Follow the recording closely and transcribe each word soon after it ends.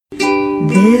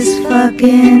This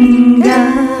fucking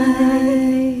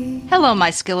guy. Hello, my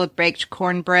skillet-baked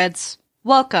cornbreads.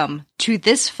 Welcome to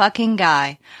This Fucking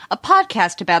Guy, a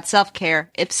podcast about self-care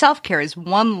if self-care is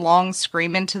one long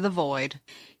scream into the void.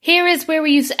 Here is where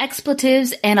we use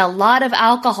expletives and a lot of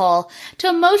alcohol to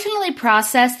emotionally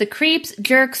process the creeps,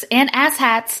 jerks, and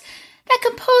asshats that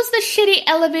compose the shitty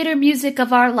elevator music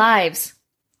of our lives.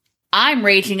 I'm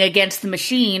raging against the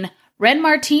machine, Ren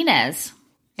Martinez.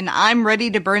 And I'm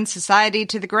ready to burn society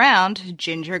to the ground,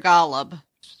 Ginger Golub.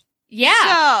 Yeah.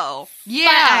 So,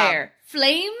 yeah. Fire.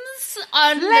 Flames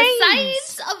on the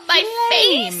sides of my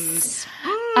face.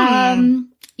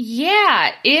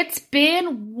 Yeah, it's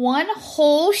been one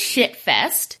whole shit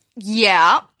fest.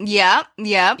 Yeah.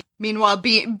 Meanwhile,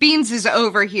 Beans is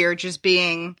over here just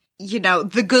being,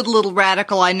 the good little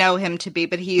radical I know him to be,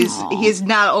 but he's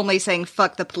not only saying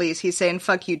fuck the police, he's saying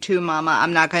fuck you too, mama,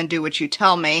 I'm not gonna do what you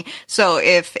tell me. So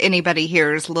if anybody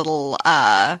hears little,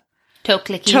 toe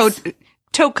clickies.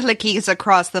 Toe clickies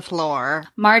across the floor.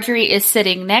 Marjorie is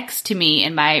sitting next to me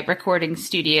in my recording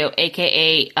studio,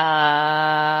 aka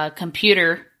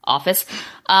computer office.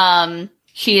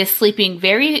 She is sleeping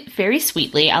very, very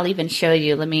sweetly. I'll even show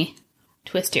you. Let me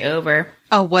twist you over.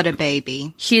 Oh, what a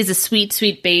baby. She is a sweet,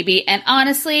 sweet baby. And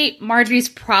honestly, Marjorie's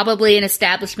probably an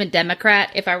establishment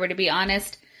Democrat, if I were to be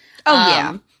honest.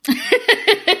 Oh, yeah.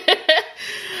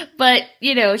 But,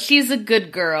 she's a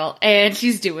good girl, and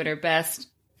she's doing her best.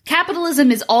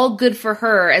 Capitalism is all good for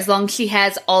her as long as she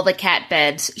has all the cat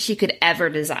beds she could ever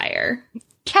desire.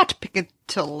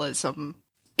 Catpicalism.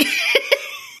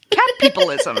 Cat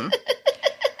peopleism.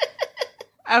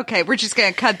 Okay, we're just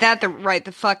gonna cut that right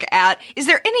the fuck out. Is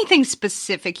there anything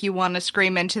specific you want to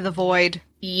scream into the void?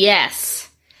 Yes.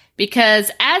 Because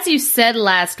as you said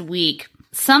last week,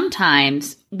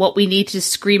 sometimes what we need to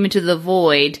scream into the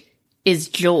void is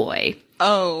joy.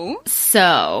 Oh.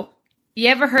 So, you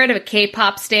ever heard of a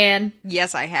K-pop stan?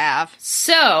 Yes, I have.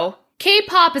 So,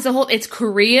 K-pop is it's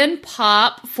Korean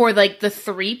pop for the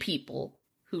three people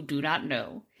who do not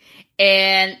know.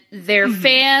 And their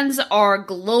fans are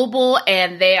global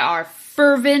and they are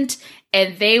fervent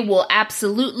and they will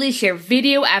absolutely share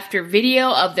video after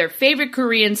video of their favorite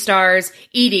Korean stars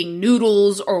eating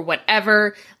noodles or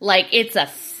whatever. It's a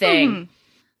thing.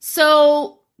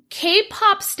 So,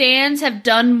 K-pop stans have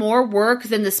done more work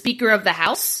than the Speaker of the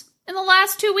House in the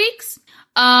last 2 weeks.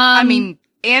 And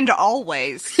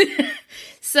always.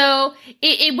 So,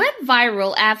 it went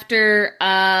viral after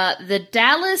the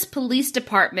Dallas Police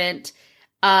Department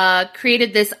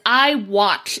created this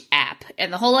iWatch app.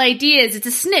 And the whole idea is it's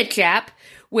a snitch app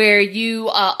where you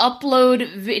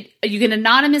you can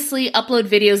anonymously upload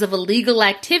videos of illegal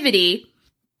activity,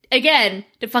 again,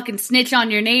 to fucking snitch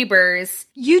on your neighbors.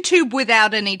 YouTube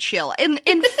without any chill. And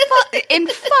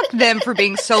fuck them for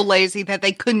being so lazy that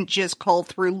they couldn't just call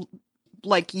through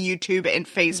YouTube and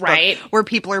Facebook, right, where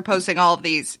people are posting all of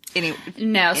these.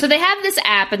 No, so they have this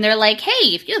app, and they're like,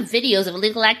 hey, if you have videos of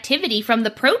illegal activity from the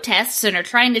protests and are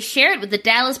trying to share it with the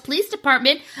Dallas Police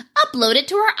Department, upload it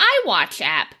to our iWatch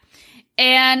app.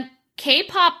 And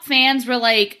K-pop fans were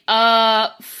like,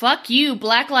 fuck you,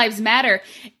 Black Lives Matter.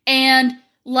 And,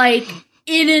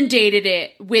 inundated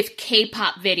it with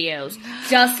K-pop videos.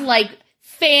 Just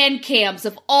fan cams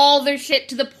of all their shit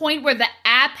to the point where the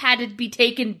app had to be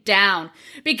taken down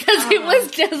because it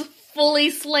was just fully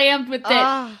slammed with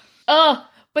it.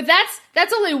 But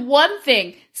that's only one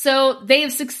thing. So they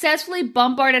have successfully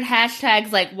bombarded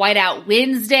hashtags like White Out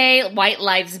Wednesday, White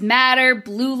Lives Matter,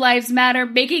 Blue Lives Matter,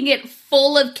 making it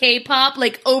full of K-pop,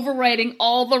 overwriting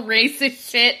all the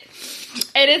racist shit.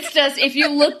 And it's just, if you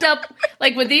looked up,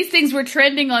 when these things were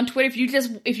trending on Twitter,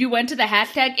 if you went to the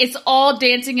hashtag, it's all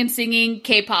dancing and singing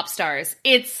K-pop stars.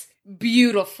 It's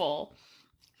beautiful.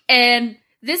 And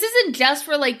this isn't just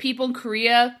for, people in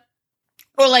Korea,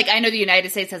 or, I know the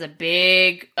United States has a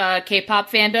big,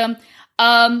 K-pop fandom.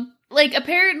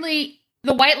 Apparently,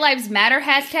 the White Lives Matter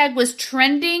hashtag was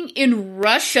trending in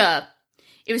Russia.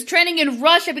 It was trending in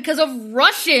Russia because of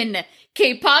Russian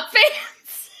K-pop fans.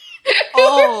 Who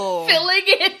were filling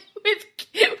it with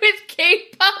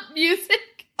K-pop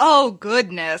music. Oh,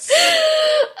 goodness.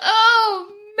 Oh,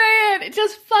 man. It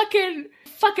just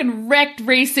fucking wrecked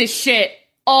racist shit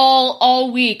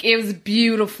all week. It was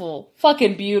beautiful.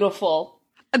 Fucking beautiful.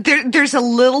 There's a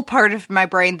little part of my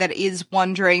brain that is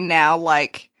wondering now,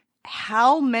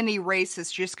 how many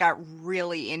racists just got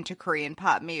really into Korean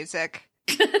pop music?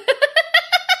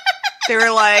 They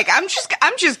were like, I'm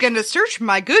just gonna search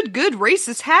my good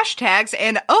racist hashtags,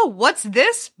 and oh, what's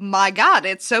this? My God,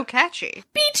 it's so catchy.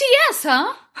 BTS,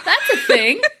 huh? That's a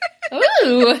thing.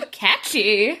 Ooh,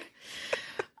 catchy.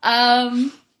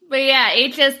 But yeah,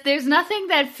 there's nothing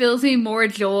that fills me more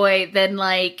joy than,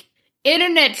 like,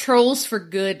 internet trolls for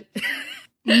good.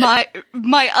 My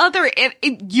other,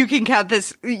 you can cut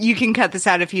this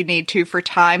out if you need to for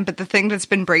time, but the thing that's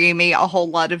been bringing me a whole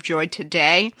lot of joy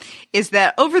today is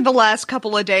that over the last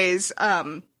couple of days,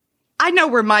 I know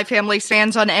where my family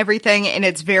stands on everything, and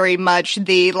it's very much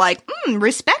the, like,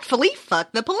 respectfully,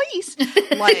 fuck the police.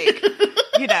 Like,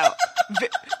 you know,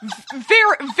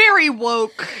 very, very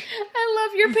woke. I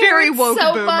love your parents very woke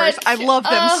so boomers. much. I love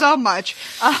them so much.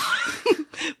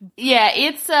 Yeah,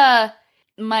 it's,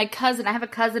 my cousin, I have a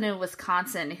cousin in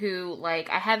Wisconsin who,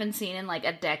 like, I haven't seen in, like,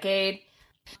 a decade.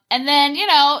 And then, you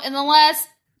know, in the last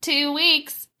 2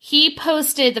 weeks,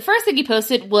 the first thing he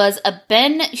posted was a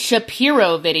Ben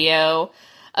Shapiro video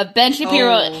of Ben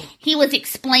Shapiro. Oh. He was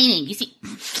explaining,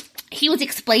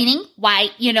 why,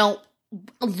 you know,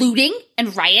 looting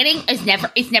and rioting is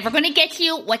never going to get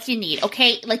you what you need,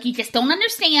 okay? Like, you just don't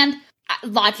understand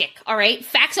logic, all right?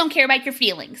 Facts don't care about your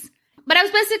feelings. But I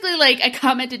was basically like, I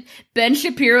commented, Ben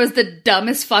Shapiro is the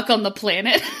dumbest fuck on the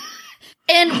planet.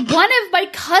 And one of my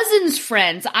cousin's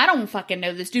friends, I don't fucking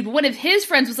know this dude, but one of his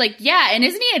friends was like, yeah, and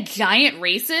isn't he a giant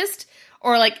racist?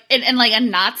 Or like, and like a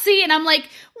Nazi? And I'm like,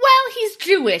 well, he's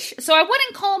Jewish, so I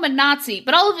wouldn't call him a Nazi,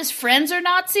 but all of his friends are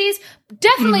Nazis.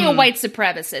 Definitely a white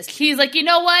supremacist. He's like, you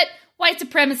know what? White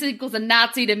supremacy equals a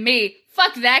Nazi to me.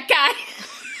 Fuck that guy.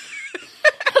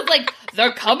 I was like,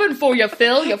 they're coming for you,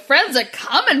 Phil. Your friends are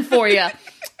coming for you.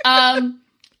 And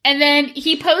then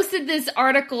he posted this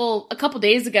article a couple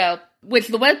days ago, which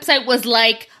the website was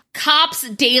like Cops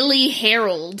Daily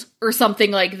Herald or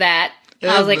something like that.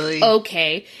 I was like,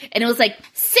 okay. And it was like,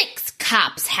 6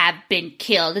 cops have been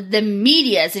killed. The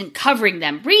media isn't covering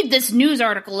them. Read this news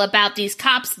article about these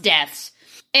cops' deaths.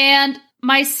 And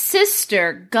my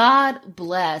sister, God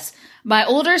bless, my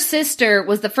older sister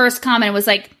was the first comment, was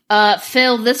like,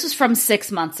 Phil, this was from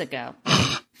 6 months ago.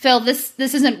 Phil, this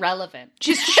isn't relevant.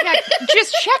 Just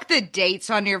check the dates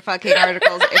on your fucking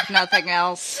articles, if nothing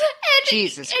else.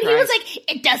 Jesus Christ. And he was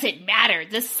like, it doesn't matter.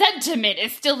 The sentiment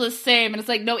is still the same. And it's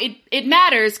like, no, it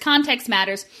matters. Context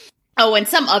matters. Oh, and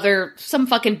some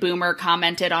fucking boomer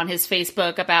commented on his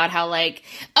Facebook about how, like,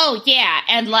 oh yeah,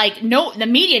 and like, no, the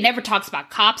media never talks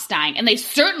about cops dying, and they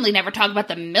certainly never talk about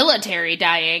the military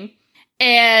dying.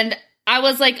 And I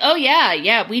was like, oh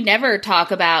yeah, we never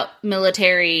talk about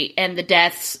military and the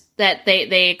deaths that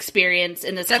they experience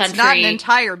in this country. That's not an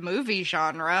entire movie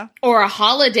genre. Or a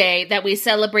holiday that we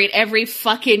celebrate every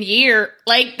fucking year.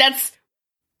 Like, that's...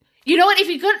 You know what? If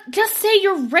you could just say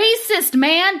you're racist,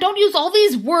 man. Don't use all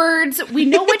these words. We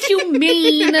know what you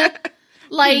mean.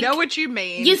 Like, we know what you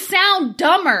mean. You sound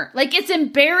dumber. Like, it's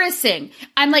embarrassing.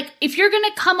 I'm like, if you're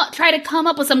gonna try to come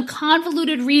up with some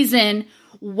convoluted reason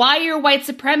why you're white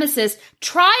supremacist,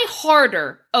 try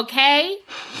harder, okay?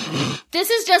 This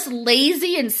is just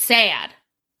lazy and sad.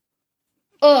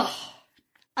 Ugh.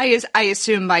 I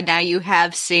assume by now you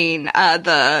have seen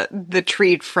the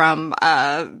tweet from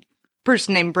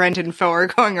person named Brendan Foer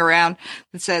going around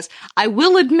that says, I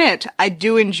will admit I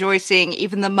do enjoy seeing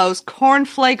even the most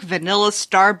cornflake vanilla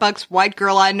Starbucks white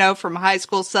girl I know from high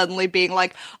school suddenly being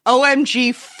like,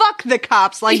 OMG, fuck the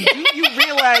cops. Like, do you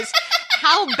realize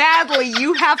how badly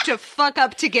you have to fuck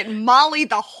up to get Molly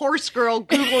the horse girl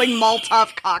Googling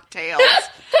Molotov cocktails?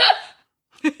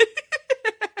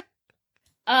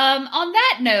 On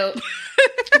that note...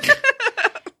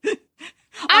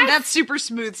 On that super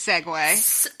smooth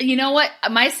segue. You know what?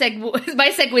 My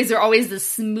segues are always the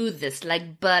smoothest,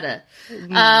 like butter.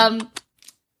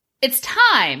 It's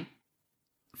time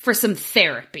for some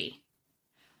therapy.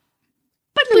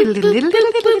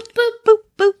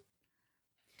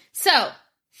 So,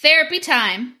 therapy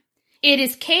time. It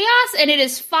is chaos and it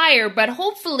is fire, but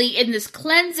hopefully in this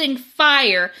cleansing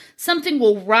fire, something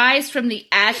will rise from the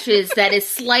ashes that is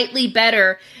slightly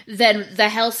better than the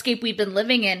hellscape we've been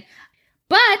living in.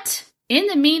 But, in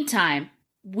the meantime,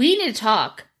 we need to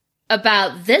talk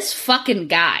about this fucking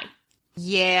guy.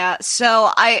 Yeah,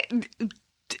 so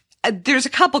there's a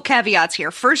couple caveats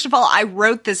here. First of all, I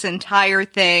wrote this entire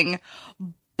thing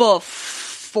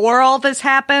before all this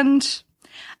happened.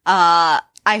 I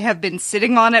have been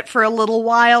sitting on it for a little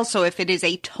while, so if it is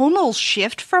a tonal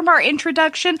shift from our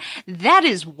introduction, that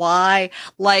is why.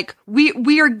 Like,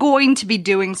 we are going to be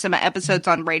doing some episodes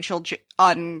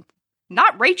on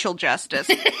not Rachel Justice,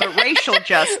 but Racial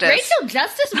Justice. Racial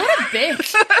Justice? What a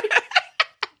bitch.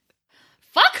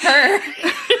 Fuck her.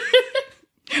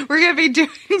 We're going to be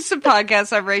doing some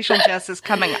podcasts on racial justice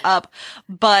coming up.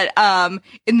 But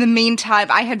in the meantime,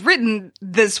 I had written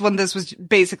this one. This was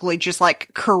basically just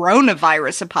like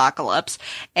coronavirus apocalypse.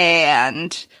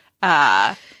 And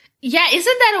Yeah,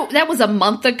 isn't that was a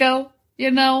month ago,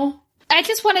 you know? I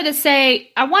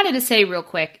wanted to say real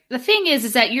quick, the thing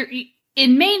is that it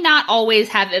may not always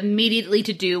have immediately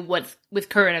to do with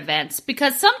current events,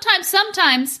 because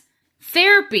sometimes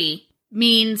therapy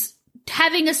means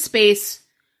having a space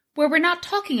where we're not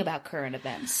talking about current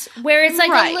events, where it's like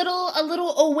Right. a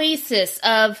little oasis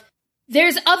of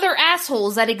there's other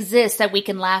assholes that exist that we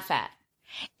can laugh at.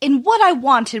 And what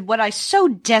I so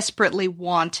desperately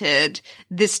wanted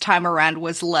this time around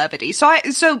was levity.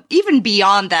 So even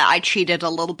beyond that, I cheated a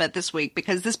little bit this week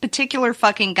because this particular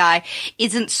fucking guy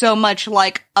isn't so much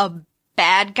like a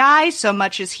bad guy so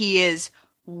much as he is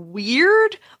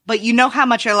weird, but you know how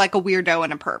much I like a weirdo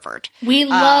and a pervert. We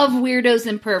love weirdos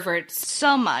and perverts.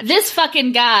 So much. This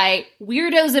fucking guy,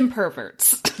 weirdos and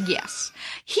perverts. Yes.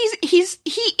 He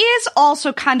is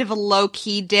also kind of a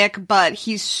low-key dick, but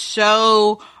he's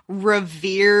so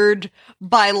revered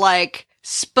by, like,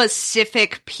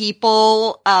 specific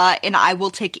people, and I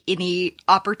will take any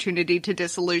opportunity to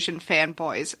disillusion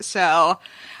fanboys. So,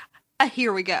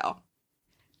 here we go.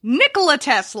 Nikola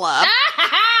Tesla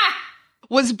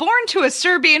was born to a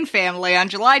Serbian family on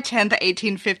July 10th,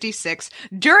 1856,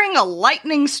 during a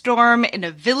lightning storm in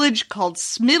a village called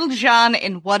Smiljan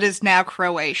in what is now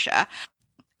Croatia.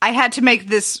 I had to make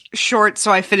this short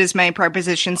so I fit as many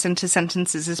prepositions into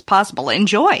sentences as possible.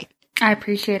 Enjoy. I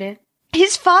appreciate it.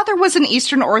 His father was an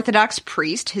Eastern Orthodox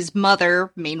priest. His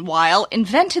mother, meanwhile,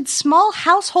 invented small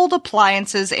household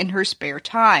appliances in her spare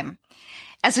time.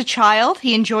 As a child,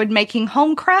 he enjoyed making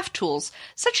home craft tools,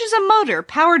 such as a motor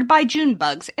powered by June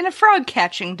bugs and a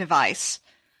frog-catching device.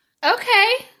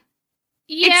 Okay.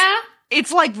 Yeah.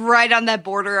 It's like right on that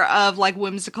border of like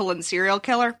whimsical and serial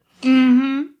killer.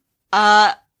 Mm-hmm.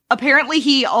 Apparently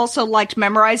he also liked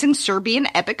memorizing Serbian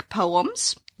epic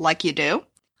poems, like you do.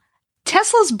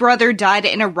 Tesla's brother died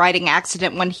in a writing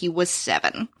accident when he was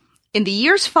 7. In the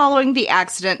years following the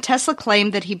accident, Tesla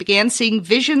claimed that he began seeing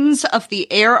visions of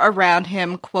the air around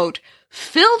him, quote,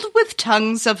 filled with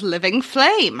tongues of living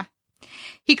flame.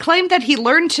 He claimed that he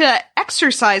learned to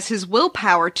exercise his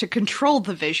willpower to control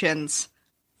the visions.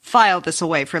 File this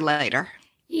away for later.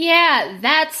 Yeah,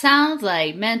 that sounds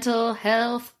like mental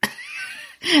health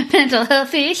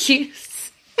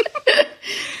issues.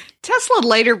 Tesla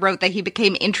later wrote that he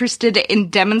became interested in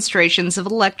demonstrations of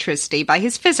electricity by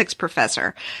his physics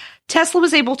professor. Tesla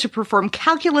was able to perform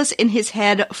calculus in his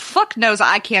head. Fuck knows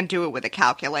I can't do it with a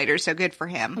calculator, so good for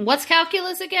him. What's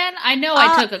calculus again? I know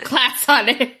I took a class on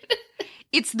it.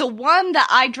 It's the one that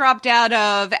I dropped out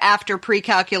of after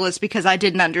pre-calculus because I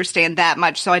didn't understand that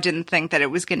much, so I didn't think that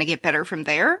it was going to get better from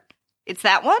there. It's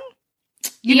that one?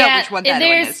 You know which one that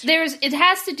one is. It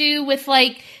has to do with,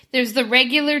 like, there's the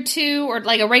regular 2, or,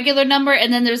 like, a regular number,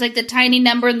 and then there's, like, the tiny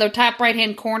number in the top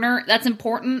right-hand corner. That's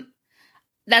important.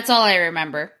 That's all I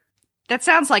remember. That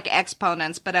sounds like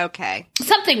exponents, but okay.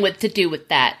 Something to do with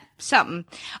that. Something.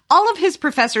 All of his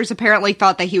professors apparently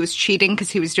thought that he was cheating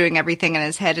because he was doing everything in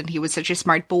his head and he was such a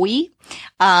smart boy.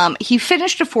 He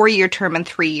finished a 4-year term in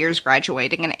 3 years,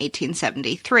 graduating in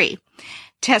 1873.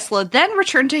 Tesla then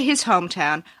returned to his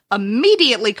hometown,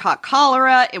 immediately caught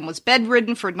cholera, and was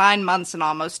bedridden for 9 months and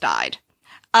almost died.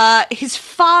 His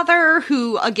father,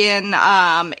 who, again,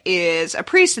 is a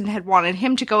priest and had wanted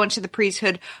him to go into the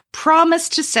priesthood,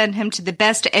 promised to send him to the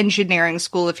best engineering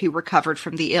school if he recovered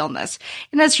from the illness.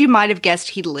 And as you might have guessed,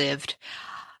 he lived.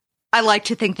 I like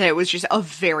to think that it was just a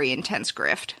very intense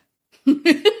grift.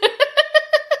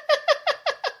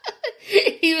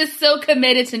 He was so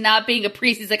committed to not being a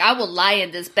priest. He's like, I will lie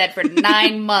in this bed for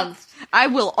 9 months. I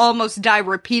will almost die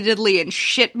repeatedly and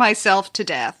shit myself to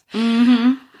death.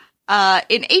 Mm-hmm.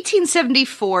 In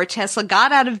 1874, Tesla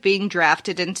got out of being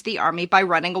drafted into the army by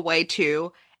running away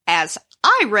to, as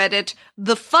I read it,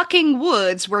 the fucking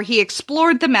woods, where he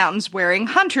explored the mountains wearing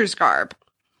hunter's garb.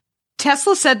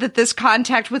 Tesla said that this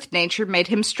contact with nature made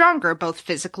him stronger, both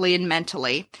physically and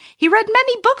mentally. He read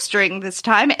many books during this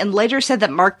time, and later said that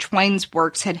Mark Twain's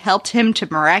works had helped him to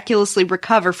miraculously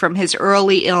recover from his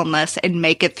early illness and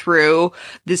make it through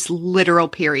this literal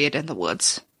period in the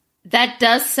woods. That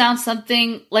does sound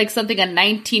something like something a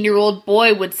 19-year-old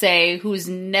boy would say who's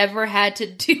never had to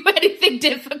do anything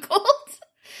difficult.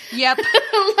 Yep.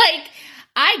 Like,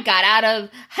 I got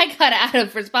out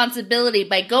of responsibility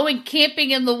by going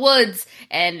camping in the woods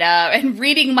and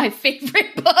reading my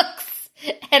favorite books.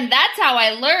 And that's how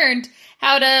I learned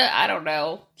how to, I don't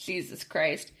know, Jesus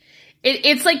Christ.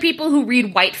 It's like people who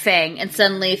read White Fang and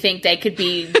suddenly think they could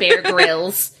be Bear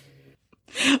Grylls.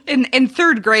 In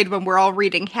third grade, when we're all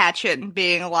reading Hatchet and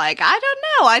being like, I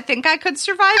don't know, I think I could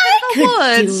survive in the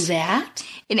woods. Do that.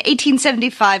 In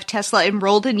 1875, Tesla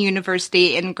enrolled in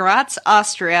university in Graz,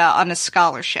 Austria on a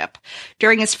scholarship.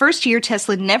 During his first year,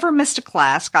 Tesla never missed a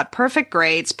class, got perfect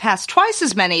grades, passed twice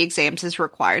as many exams as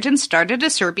required, and started a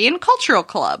Serbian cultural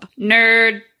club.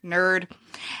 Nerd.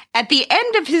 At the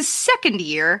end of his second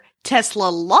year, Tesla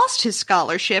lost his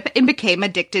scholarship and became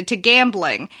addicted to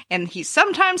gambling, and he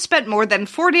sometimes spent more than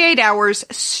 48 hours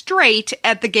straight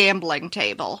at the gambling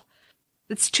table.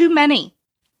 That's too many.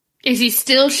 Is he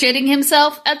still shitting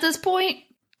himself at this point?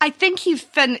 I think he's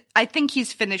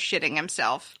finished shitting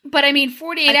himself. But I mean,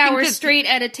 48 hours straight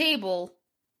at a table.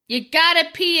 You gotta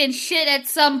pee and shit at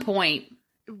some point.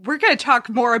 We're gonna talk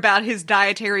more about his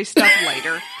dietary stuff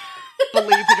later.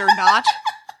 Believe it or not.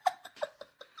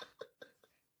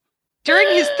 During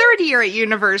his third year at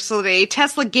university,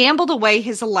 Tesla gambled away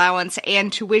his allowance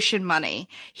and tuition money.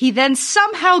 He then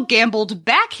somehow gambled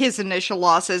back his initial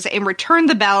losses and returned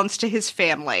the balance to his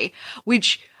family,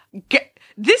 which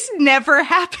this never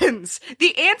happens.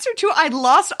 The answer to I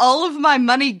lost all of my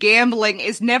money gambling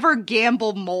is never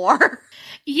gamble more.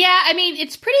 Yeah, I mean,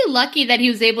 it's pretty lucky that he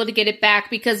was able to get it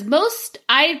back, because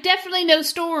I definitely know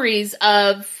stories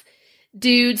of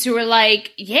dudes who are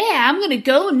like, yeah, I'm gonna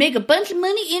go and make a bunch of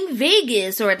money in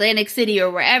Vegas or Atlantic City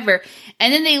or wherever,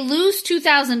 and then they lose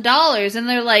 $2,000 and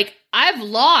they're like, I've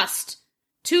lost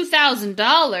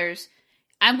 $2,000.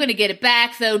 I'm gonna get it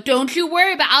back though. Don't you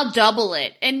worry about, I'll double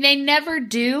it. And they never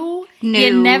do. No.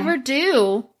 You never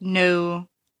do. No.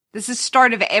 This is the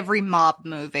start of every mob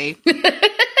movie.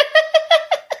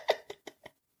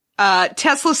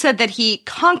 Tesla said that he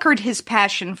conquered his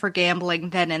passion for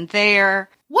gambling then and there.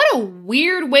 What a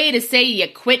weird way to say you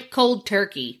quit cold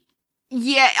turkey.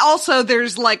 Yeah, also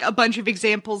there's like a bunch of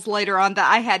examples later on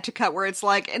that I had to cut where it's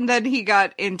like, and then he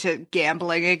got into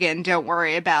gambling again, don't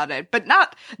worry about it. But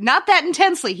not that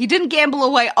intensely. He didn't gamble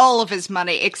away all of his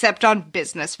money except on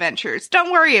business ventures.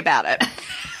 Don't worry about it.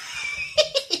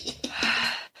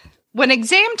 When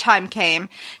exam time came,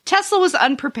 Tesla was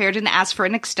unprepared and asked for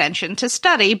an extension to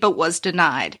study, but was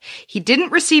denied. He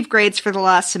didn't receive grades for the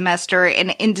last semester,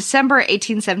 and in December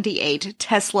 1878,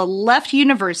 Tesla left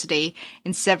university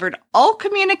and severed all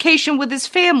communication with his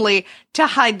family to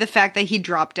hide the fact that he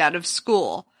dropped out of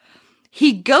school.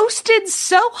 He ghosted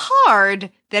so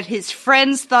hard that his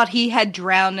friends thought he had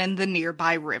drowned in the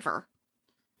nearby river.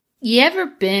 You ever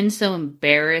been so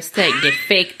embarrassed that you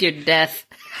faked your death?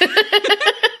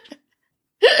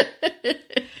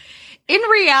 In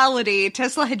reality,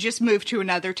 Tesla had just moved to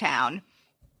another town.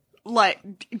 Like,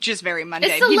 just very mundane.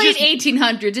 It's the late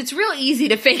 1800s. It's real easy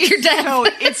to fake your death.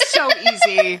 It's so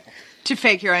easy to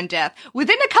fake your own death.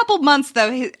 Within a couple months,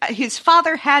 though, his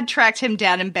father had tracked him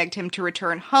down and begged him to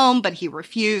return home, but he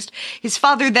refused. His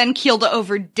father then keeled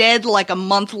over dead like a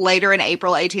month later in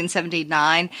April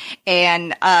 1879,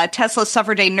 and Tesla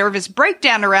suffered a nervous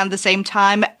breakdown around the same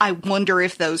time. I wonder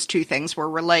if those two things were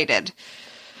related.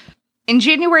 In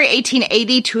January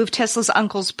 1880, two of Tesla's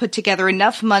uncles put together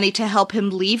enough money to help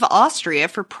him leave Austria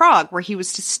for Prague, where he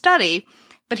was to study,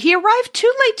 but he arrived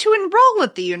too late to enroll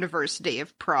at the University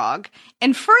of Prague.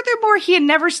 And furthermore, he had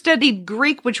never studied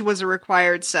Greek, which was a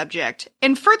required subject.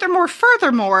 And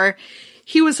furthermore,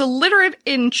 he was illiterate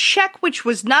in Czech, which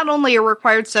was not only a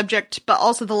required subject, but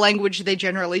also the language they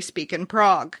generally speak in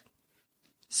Prague.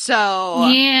 So,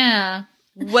 yeah.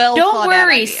 Well, don't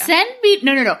worry. idea. Send me.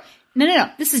 No.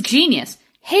 This is genius.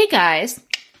 Hey guys,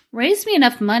 raise me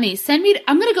enough money.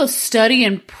 I'm gonna go study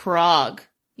in Prague.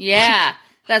 Yeah,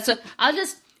 that's what.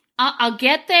 I'll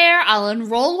get there. I'll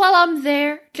enroll while I'm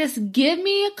there. Just give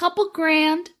me a couple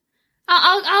grand.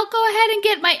 I'll go ahead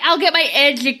and I'll get my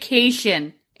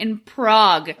education in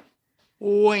Prague.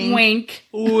 Wink.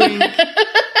 Wink.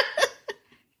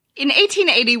 In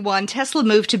 1881, Tesla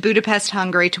moved to Budapest,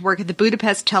 Hungary to work at the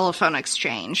Budapest Telephone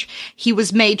Exchange. He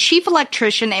was made chief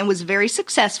electrician and was very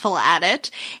successful at it,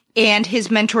 and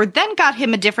his mentor then got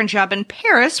him a different job in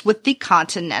Paris with the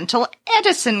Continental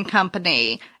Edison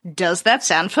Company. Does that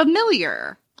sound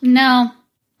familiar? No.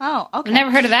 Oh, okay. I've never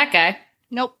heard of that guy.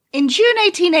 Nope. In June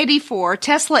 1884,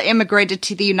 Tesla immigrated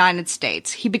to the United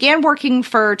States. He began working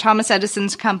for Thomas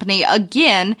Edison's company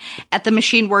again at the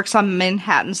Machine Works on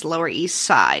Manhattan's Lower East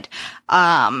Side.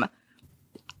 I'm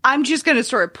just going to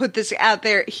sort of put this out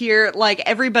there here. Like,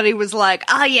 everybody was like,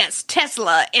 ah, yes,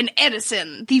 Tesla and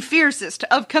Edison, the fiercest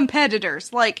of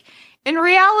competitors. Like, in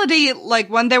reality, like,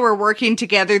 when they were working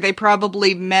together, they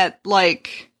probably met,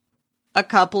 like, a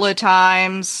couple of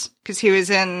times, because he was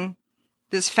in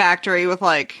this factory with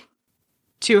like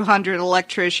 200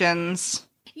 electricians.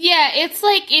 Yeah, it's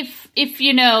like if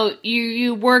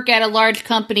you work at a large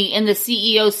company and the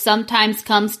CEO sometimes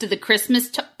comes to the Christmas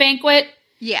banquet.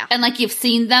 Yeah. And like you've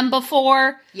seen them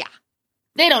before. Yeah.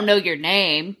 They don't know your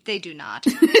name. They do not.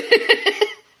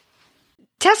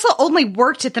 Tesla only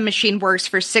worked at the Machine Works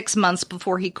for 6 months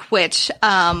before he quit.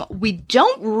 We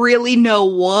don't really know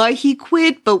why he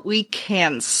quit, but we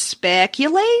can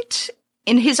speculate.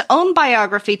 In his own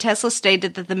biography, Tesla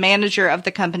stated that the manager of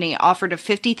the company offered a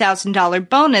 $50,000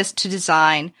 bonus to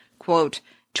design, quote,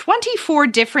 24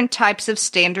 different types of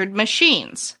standard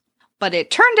machines. But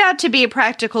it turned out to be a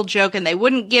practical joke and they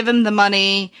wouldn't give him the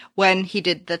money when he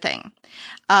did the thing.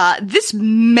 This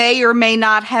may or may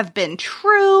not have been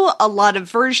true. A lot of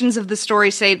versions of the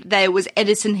story say that it was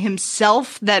Edison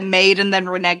himself that made and then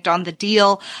reneged on the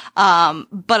deal.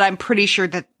 But I'm pretty sure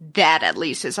that at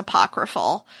least is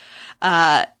apocryphal.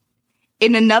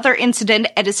 In another incident,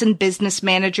 Edison business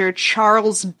manager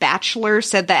Charles Batchelor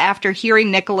said that after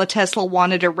hearing Nikola Tesla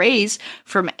wanted a raise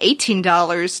from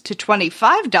 $18 to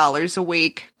 $25 a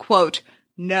week, quote,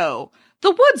 "No, the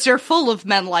woods are full of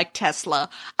men like Tesla.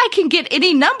 I can get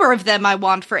any number of them I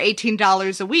want for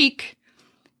 $18 a week."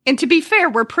 And to be fair,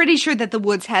 we're pretty sure that the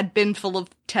woods had been full of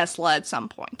Tesla at some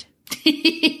point.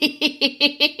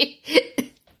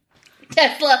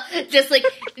 Tesla, just like,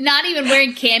 not even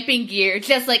wearing camping gear,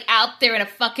 just like out there in a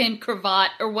fucking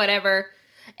cravat or whatever,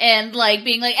 and like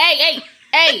being like, hey,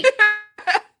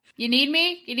 you need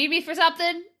me? You need me for something?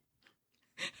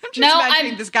 I'm just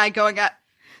imagining this guy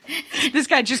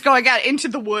just going out into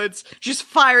the woods, just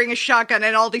firing a shotgun,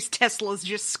 and all these Teslas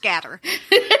just scatter.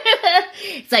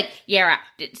 It's like, yeah,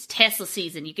 it's Tesla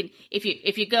season. You can, if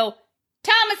you go,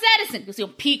 Thomas Edison, because he'll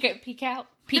peek out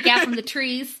from the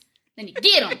trees, then you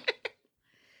get him.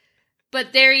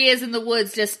 But there he is in the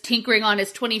woods just tinkering on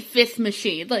his 25th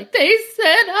machine. Like, they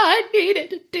said I needed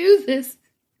to do this.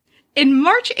 In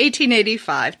March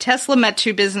 1885, Tesla met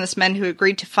two businessmen who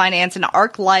agreed to finance an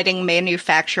arc lighting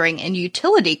manufacturing and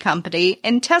utility company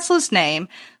in Tesla's name,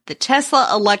 the Tesla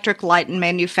Electric Light and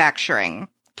Manufacturing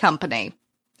Company,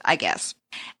 I guess.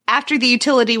 After the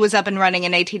utility was up and running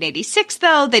in 1886,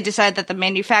 though, they decided that the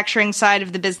manufacturing side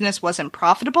of the business wasn't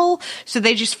profitable, so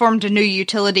they just formed a new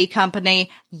utility company,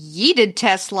 yeeted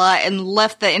Tesla, and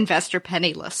left the investor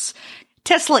penniless.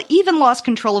 Tesla even lost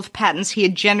control of patents he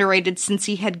had generated since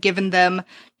he had given them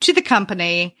to the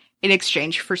company in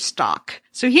exchange for stock.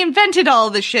 So he invented all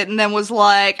this shit and then was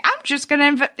like, I'm just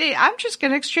gonna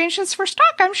exchange this for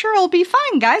stock. I'm sure it'll be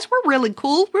fine, guys. We're really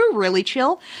cool. We're really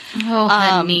chill. Oh,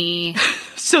 honey.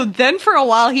 So then for a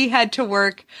while he had to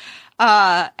work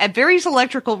at various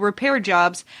electrical repair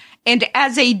jobs and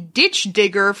as a ditch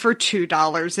digger for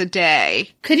 $2 a day.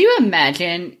 Could you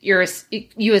imagine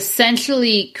you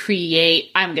essentially create,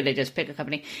 I'm going to just pick a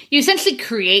company. You essentially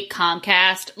create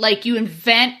Comcast, like you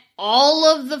invent all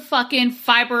of the fucking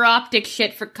fiber optic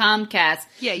shit for Comcast.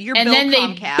 Yeah, you're and Bill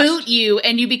then Comcast. They boot you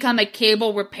and you become a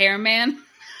cable repairman.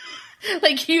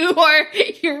 Like you're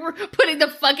putting the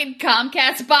fucking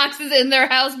Comcast boxes in their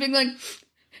house being like,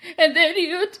 and then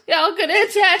I'm gonna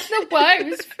attach the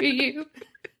wires for you.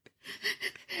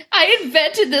 I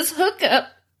invented this hookup.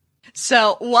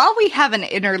 So while we have an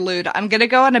interlude, I'm going to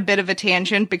go on a bit of a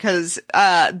tangent because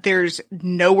there's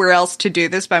nowhere else to do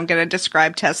this, but I'm going to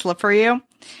describe Tesla for you.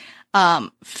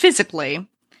 Physically,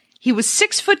 he was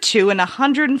 6'2" and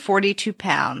 142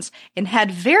 pounds and had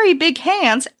very big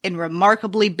hands and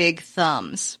remarkably big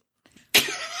thumbs.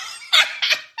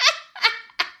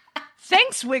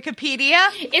 Thanks, Wikipedia.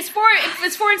 It's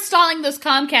for installing those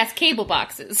Comcast cable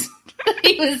boxes.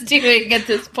 He was doing at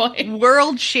this point.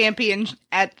 World champion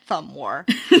at thumb war.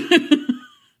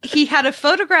 He had a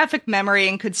photographic memory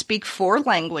and could speak 4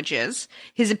 languages.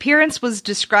 His appearance was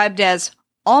described as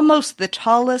almost the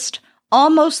tallest,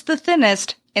 almost the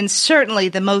thinnest, and certainly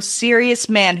the most serious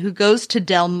man who goes to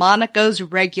Delmonico's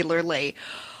regularly.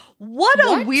 What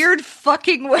a weird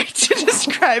fucking way to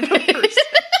describe a person.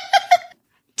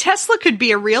 Tesla could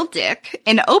be a real dick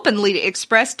and openly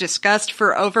express disgust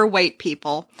for overweight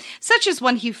people, such as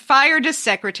when he fired a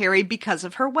secretary because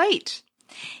of her weight.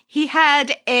 He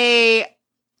had a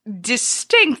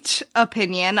distinct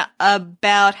opinion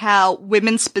about how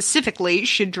women specifically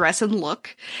should dress and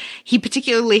look. He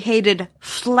particularly hated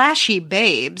flashy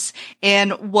babes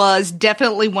and was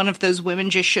definitely one of those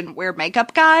women just shouldn't wear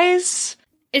makeup guys.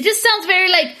 It just sounds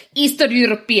very like Eastern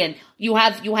European. You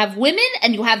have women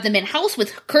and you have them in house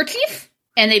with kerchief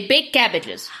and they bake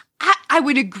cabbages. I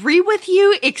would agree with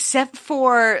you, except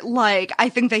for, like, I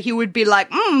think that he would be like,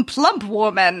 plump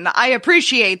woman, I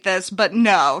appreciate this, but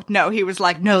no, he was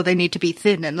like, no, they need to be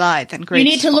thin and lithe and graceful.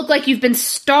 You need to look like you've been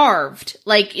starved,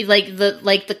 like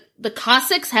the The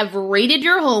Cossacks have raided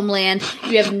your homeland.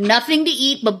 You have nothing to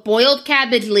eat but boiled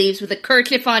cabbage leaves with a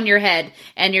kerchief on your head.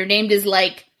 And your name is,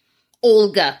 like,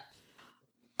 Olga.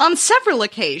 On several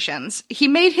occasions, he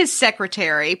made his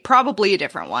secretary, probably a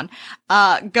different one,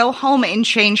 go home and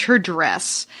change her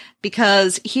dress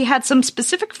because he had some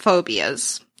specific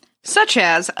phobias, such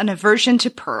as an aversion to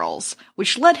pearls,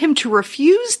 which led him to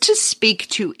refuse to speak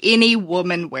to any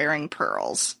woman wearing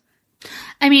pearls.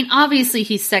 I mean, obviously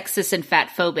he's sexist and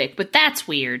fatphobic, but that's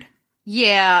weird.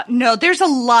 Yeah, no, there's a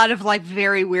lot of, like,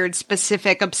 very weird,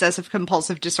 specific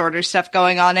obsessive-compulsive disorder stuff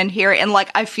going on in here, and,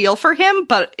 like, I feel for him,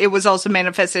 but it was also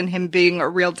manifest in him being a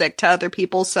real dick to other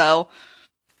people, so...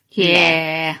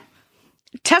 Yeah.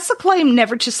 Tesla claimed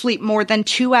never to sleep more than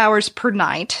 2 hours per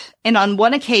night, and on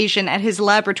one occasion at his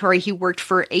laboratory he worked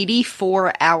for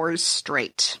 84 hours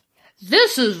straight.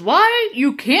 This is why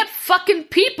you can't fucking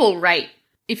people right.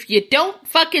 If you don't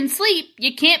fucking sleep,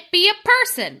 you can't be a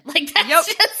person. Like,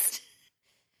 that's just...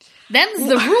 Them's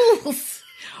the rules.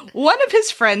 One of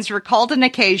his friends recalled an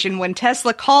occasion when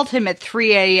Tesla called him at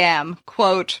 3 a.m.,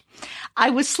 quote, "I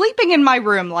was sleeping in my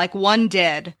room like one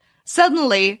dead.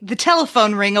 Suddenly, the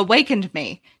telephone ring awakened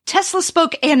me. Tesla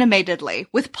spoke animatedly,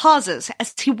 with pauses,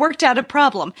 as he worked out a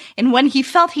problem, and when he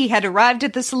felt he had arrived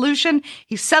at the solution,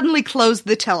 he suddenly closed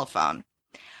the telephone.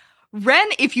 Ren,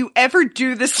 if you ever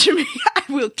do this to me, I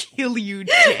will kill you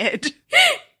dead."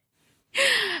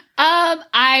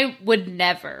 I would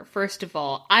never, first of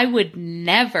all, I am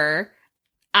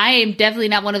definitely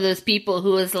not one of those people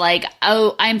who is like,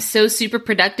 oh, I'm so super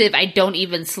productive, I don't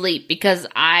even sleep, because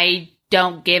I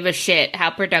don't give a shit how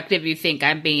productive you think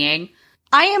I'm being.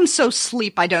 I am so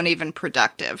sleep I don't even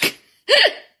productive.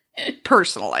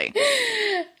 Personally.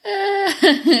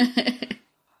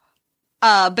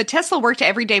 But Tesla worked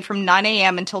every day from 9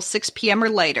 a.m. until 6 p.m. or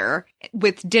later,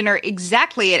 with dinner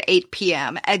exactly at 8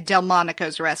 p.m. at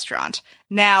Delmonico's restaurant.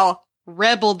 Now,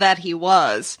 rebel that he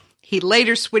was, he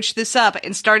later switched this up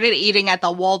and started eating at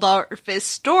the Waldorf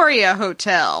Astoria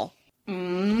Hotel.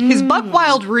 His buck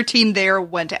wild routine there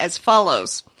went as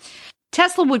follows.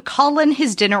 Tesla would call in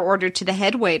his dinner order to the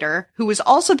head waiter, who was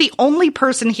also the only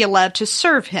person he allowed to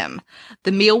serve him.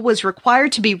 The meal was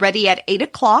required to be ready at 8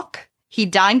 o'clock. He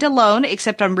dined alone,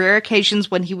 except on rare occasions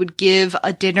when he would give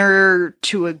a dinner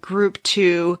to a group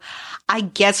to, I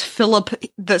guess, fill up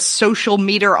the social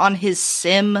meter on his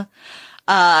sim.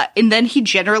 And then he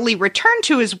generally returned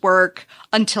to his work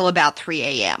until about 3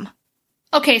 a.m.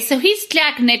 Okay, so he's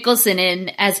Jack Nicholson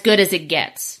in As Good as It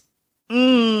Gets.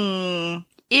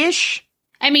 Ish.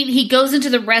 I mean, he goes into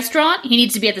the restaurant, he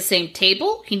needs to be at the same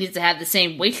table, he needs to have the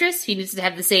same waitress, he needs to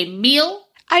have the same meal.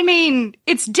 I mean,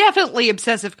 it's definitely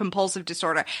obsessive-compulsive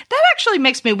disorder. That actually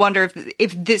makes me wonder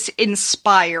if this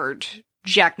inspired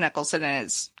Jack Nicholson in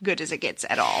As Good as It Gets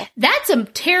at all. That's a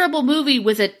terrible movie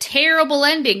with a terrible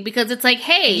ending, because it's like,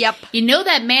 hey, You know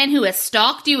that man who has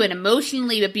stalked you and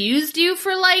emotionally abused you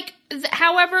for, like,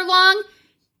 however long?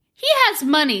 He has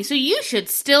money, so you should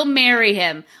still marry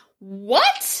him.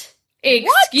 What?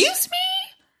 Excuse me?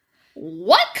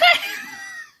 What kind of...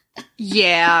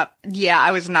 Yeah,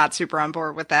 I was not super on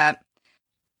board with that.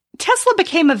 Tesla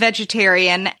became a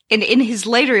vegetarian, and in his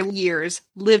later years,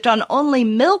 lived on only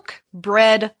milk,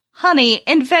 bread, honey,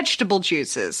 and vegetable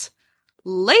juices.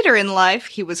 Later in life,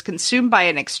 he was consumed by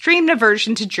an extreme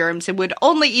aversion to germs and would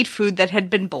only eat food that had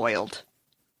been boiled.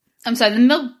 I'm sorry, the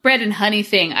milk, bread, and honey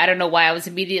thing, I don't know why I was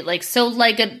immediately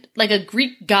like a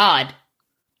Greek god.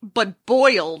 But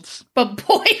boiled.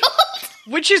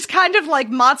 Which is kind of like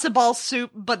matzo ball soup,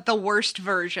 but the worst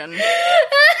version.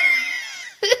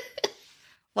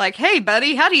 Like, hey,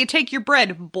 buddy, how do you take your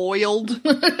bread? Boiled.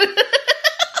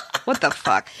 What the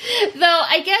fuck? Though,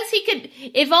 I guess he could,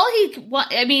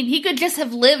 he could just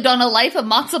have lived on a life of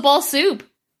matzo ball soup.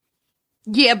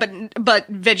 Yeah, but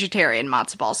vegetarian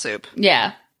matzo ball soup.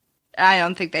 Yeah. I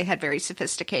don't think they had very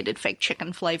sophisticated fake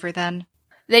chicken flavor then.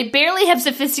 They barely have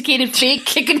sophisticated fake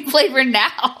chicken flavor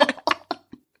now.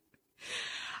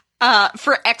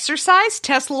 For exercise,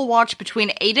 Tesla walked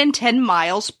between 8 and 10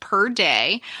 miles per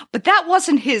day, but that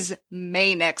wasn't his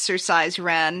main exercise,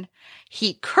 Ren.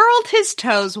 He curled his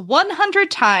toes 100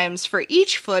 times for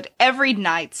each foot every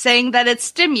night, saying that it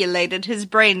stimulated his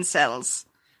brain cells.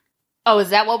 Oh,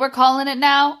 is that what we're calling it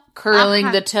now?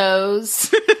 Curling the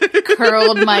toes.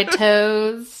 Curled my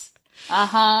toes.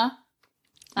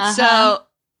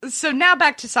 So now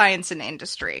back to science and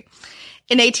industry.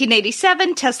 In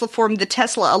 1887, Tesla formed the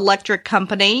Tesla Electric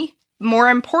Company. More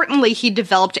importantly, he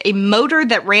developed a motor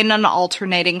that ran on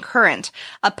alternating current,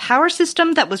 a power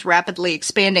system that was rapidly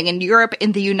expanding in Europe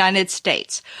and the United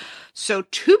States. So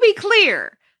to be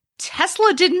clear,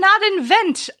 Tesla did not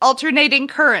invent alternating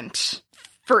current.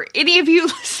 for any of you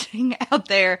listening out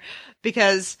there,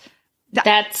 because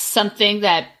that's something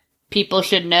that people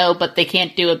should know, but they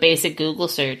can't do a basic Google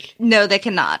search. No, they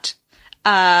cannot.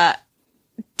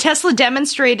 Tesla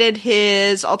demonstrated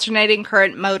his alternating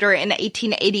current motor in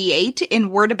 1888,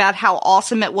 and word about how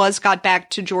awesome it was got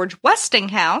back to George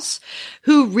Westinghouse,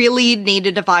 who really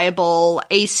needed a viable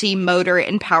AC motor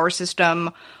and power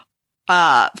system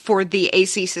for the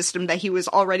AC system that he was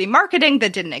already marketing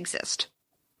that didn't exist.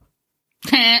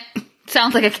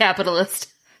 Sounds like a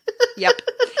capitalist. Yep.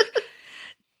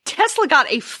 Tesla got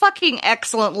a fucking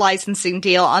excellent licensing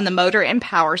deal on the motor and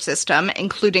power system,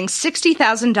 including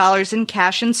 $60,000 in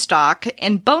cash and stock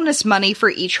and bonus money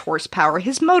for each horsepower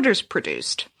his motors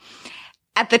produced.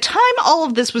 At the time all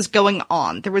of this was going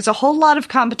on, there was a whole lot of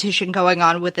competition going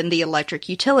on within the electric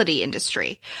utility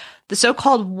industry. The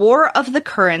so-called War of the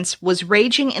Currents was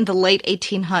raging in the late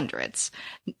 1800s.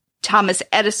 Thomas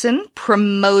Edison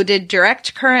promoted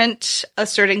direct current,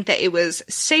 asserting that it was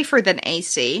safer than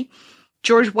AC.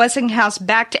 George Westinghouse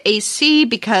backed AC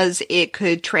because it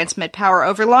could transmit power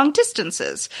over long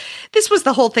distances. This was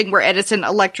the whole thing where Edison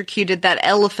electrocuted that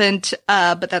elephant,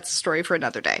 but that's a story for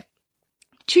another day.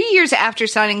 2 years after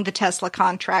signing the Tesla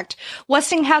contract,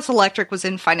 Westinghouse Electric was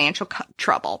in financial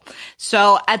trouble.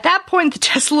 So at that point, the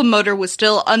Tesla motor was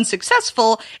still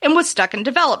unsuccessful and was stuck in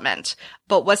development.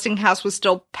 But Westinghouse was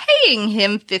still paying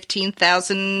him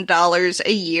 $15,000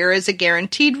 a year as a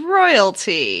guaranteed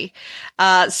royalty.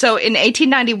 So in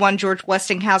 1891, George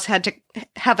Westinghouse had to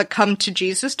have a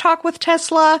come-to-Jesus talk with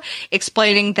Tesla,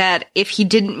 explaining that if he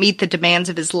didn't meet the demands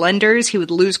of his lenders, he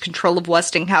would lose control of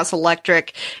Westinghouse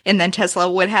Electric, and then Tesla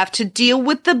would have to deal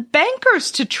with the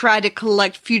bankers to try to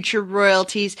collect future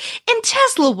royalties, and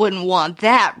Tesla wouldn't want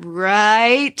that,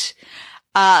 right?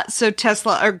 So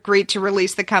Tesla agreed to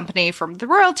release the company from the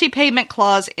royalty payment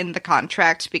clause in the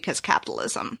contract because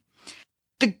capitalism.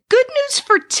 The good news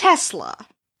for Tesla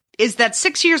is that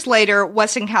 6 years later,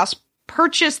 Westinghouse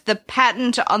purchased the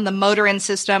patent on the motor and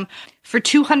system for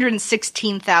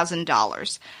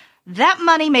 $216,000. That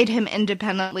money made him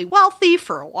independently wealthy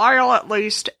for a while at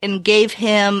least, and gave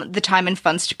him the time and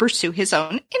funds to pursue his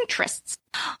own interests.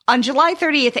 On July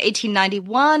 30th,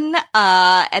 1891,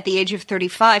 at the age of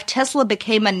 35, Tesla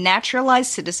became a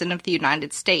naturalized citizen of the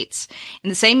United States. In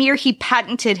the same year, he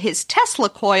patented his Tesla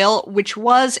coil, which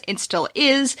was, and still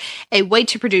is, a way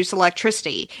to produce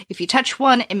electricity. If you touch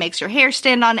one, it makes your hair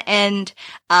stand on end.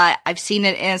 I've seen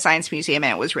it in a science museum,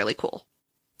 and it was really cool.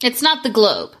 It's not the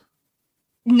globe.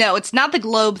 No, it's not the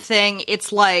globe thing.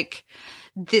 It's like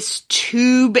this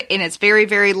tube, and it's very,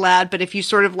 very loud, but if you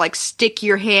sort of like stick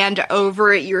your hand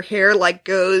over it, your hair like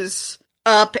goes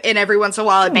up, and every once in a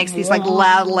while it makes these like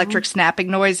loud electric snapping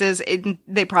noises.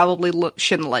 They probably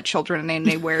shouldn't let children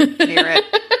anywhere near it.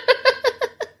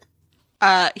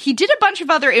 He did a bunch of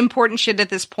other important shit at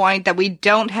this point that we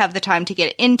don't have the time to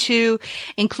get into,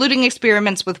 including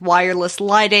experiments with wireless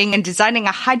lighting and designing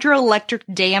a hydroelectric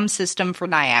dam system for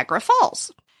Niagara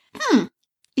Falls.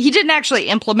 He didn't actually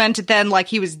implement it then, like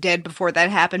he was dead before that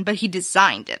happened, but he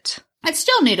designed it. I'd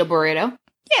still need a burrito.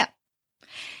 Yeah.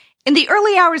 In the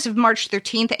early hours of March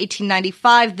 13th,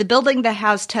 1895, the building that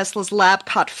housed Tesla's lab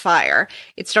caught fire.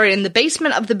 It started in the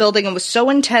basement of the building and was so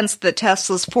intense that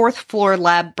Tesla's fourth-floor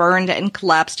lab burned and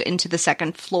collapsed into the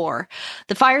second floor.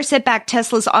 The fire set back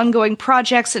Tesla's ongoing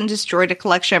projects and destroyed a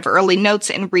collection of early notes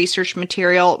and research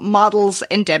material, models,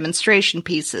 and demonstration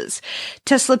pieces.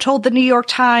 Tesla told the New York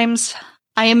Times,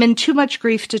 "I am in too much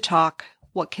grief to talk.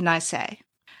 What can I say?"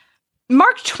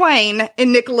 Mark Twain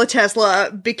and Nikola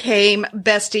Tesla became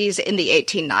besties in the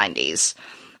 1890s.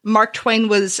 Mark Twain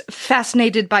was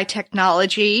fascinated by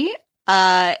technology,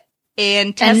 and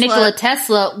Nikola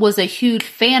Tesla was a huge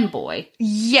fanboy.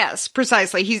 Yes,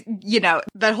 precisely. He's,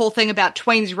 that whole thing about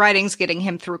Twain's writings getting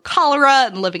him through cholera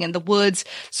and living in the woods.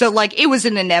 So, like, it was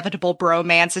an inevitable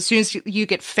bromance. As soon as you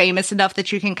get famous enough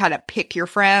that you can kind of pick your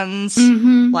friends.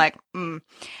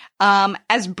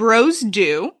 As bros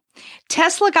do,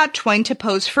 Tesla got Twain to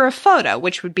pose for a photo,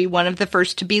 which would be one of the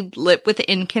first to be lit with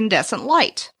incandescent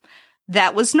light.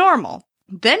 That was normal.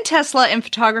 Then Tesla and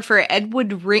photographer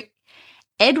Edward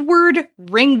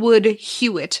Ringwood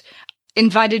Hewitt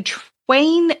invited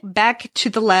Twain back to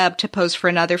the lab to pose for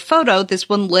another photo, this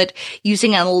one lit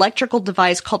using an electrical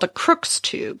device called a Crookes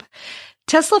tube.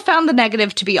 Tesla found the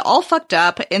negative to be all fucked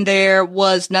up, and there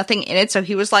was nothing in it, so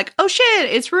he was like, oh shit,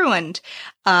 it's ruined.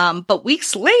 But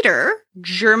weeks later,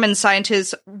 German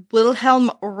scientist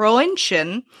Wilhelm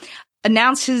Röntgen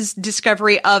announced his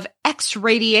discovery of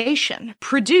X-radiation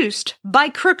produced by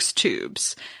Crookes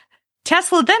tubes.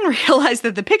 Tesla then realized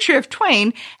that the picture of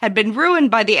Twain had been ruined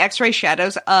by the X-ray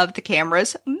shadows of the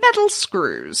camera's metal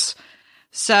screws.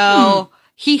 So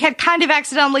he had kind of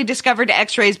accidentally discovered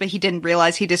X-rays, but he didn't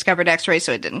realize he discovered X-rays,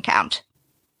 so it didn't count.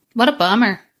 What a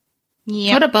bummer.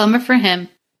 Yeah. What a bummer for him.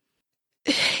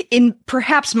 In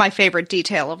perhaps my favorite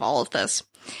detail of all of this.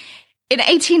 In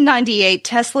 1898,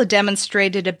 Tesla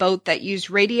demonstrated a boat that used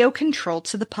radio control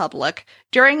to the public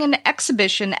during an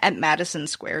exhibition at Madison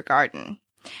Square Garden.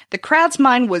 The crowd's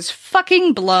mind was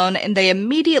fucking blown, and they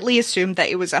immediately assumed that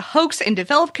it was a hoax and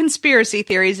developed conspiracy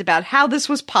theories about how this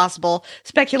was possible,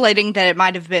 speculating that it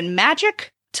might have been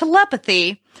magic,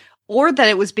 telepathy, or that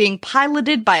it was being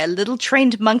piloted by a little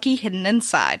trained monkey hidden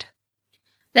inside.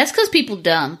 That's because people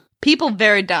dumb. People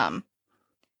very dumb.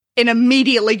 And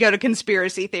immediately go to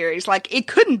conspiracy theories, like, it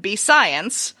couldn't be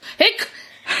science. It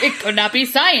could not be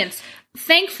science.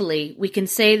 Thankfully, we can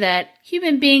say that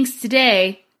human beings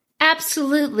today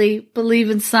absolutely believe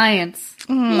in science.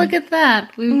 Look at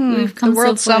that. We've come the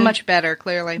world's so so far. much better,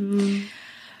 clearly.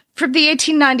 From the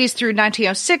 1890s through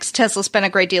 1906, Tesla spent a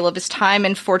great deal of his time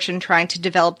and fortune trying to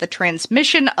develop the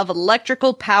transmission of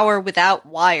electrical power without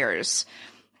wires.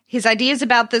 His ideas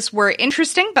about this were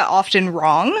interesting, but often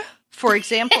wrong. For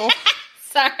example...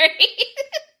 Sorry.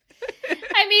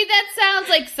 I mean, that sounds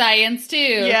like science, too.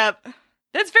 Yep.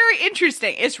 That's very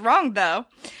interesting. It's wrong, though.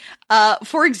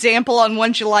 For example, on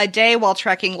one July day, while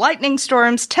tracking lightning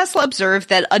storms, Tesla observed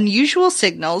that unusual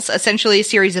signals, essentially a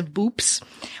series of boops,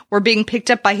 were being picked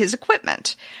up by his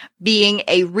equipment. Being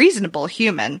a reasonable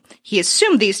human, he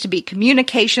assumed these to be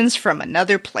communications from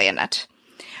another planet.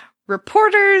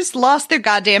 Reporters lost their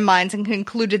goddamn minds and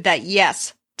concluded that,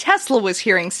 yes, Tesla was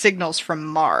hearing signals from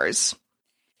Mars.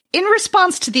 In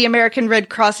response to the American Red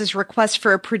Cross's request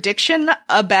for a prediction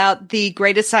about the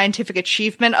greatest scientific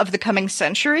achievement of the coming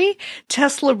century,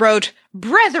 Tesla wrote,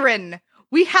 "Brethren,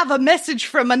 we have a message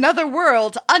from another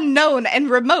world, unknown and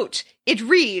remote. It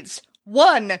reads,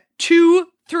 1, 2,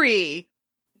 3.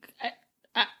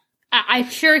 I'm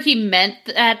sure he meant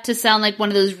that to sound like one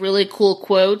of those really cool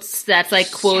quotes that's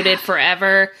like quoted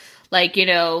forever. Like,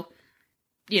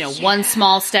 one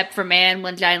small step for man,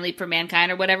 one giant leap for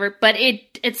mankind or whatever. But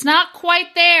it's not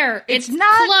quite there. It's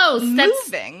not close.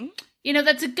 moving.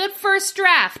 That's a good first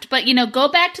draft. But, go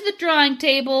back to the drawing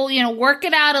table, work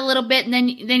it out a little bit, and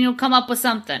then you'll come up with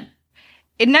something.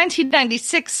 In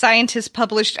 1996, scientists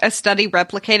published a study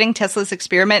replicating Tesla's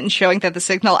experiment and showing that the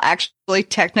signal actually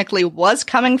technically was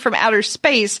coming from outer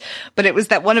space, but it was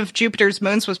that one of Jupiter's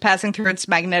moons was passing through its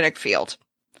magnetic field.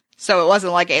 So it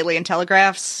wasn't like alien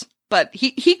telegraphs, but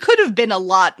he could have been a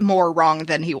lot more wrong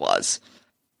than he was.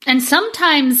 And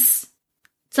sometimes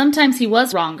he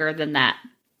was wronger than that.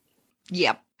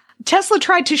 Yep. Tesla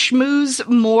tried to schmooze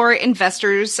more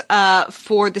investors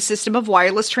for the system of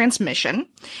wireless transmission.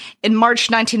 In March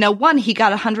 1901, he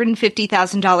got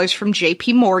 $150,000 from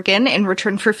J.P. Morgan in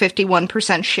return for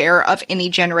 51% share of any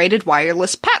generated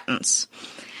wireless patents.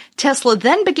 Tesla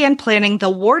then began planning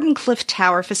the Wardenclyffe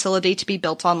Tower facility to be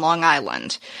built on Long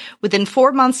Island. Within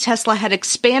 4 months, Tesla had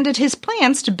expanded his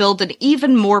plans to build an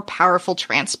even more powerful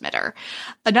transmitter.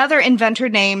 Another inventor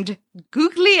named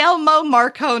Guglielmo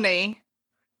Marconi.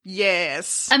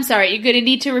 Yes. I'm sorry, you're going to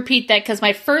need to repeat that because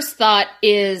my first thought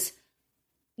is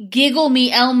Giggle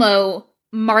Me Elmo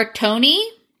Marconi.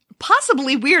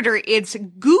 Possibly weirder, it's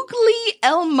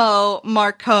Guglielmo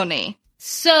Marconi.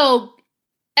 So,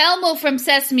 Elmo from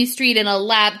Sesame Street in a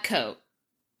lab coat.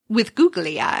 With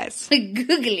googly eyes.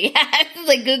 Googly eyes,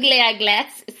 like googly eye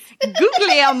glasses.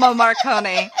 Guglielmo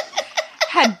Marconi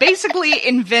had basically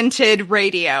invented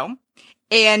radio,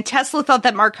 and Tesla thought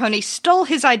that Marconi stole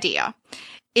his idea.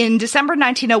 In December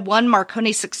 1901,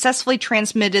 Marconi successfully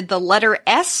transmitted the letter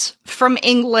S from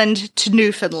England to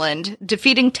Newfoundland,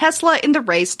 defeating Tesla in the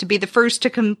race to be the first to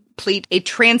complete a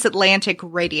transatlantic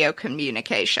radio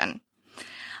communication.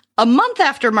 A month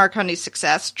after Marconi's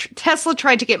success, Tesla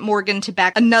tried to get Morgan to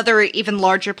back another, even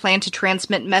larger plan to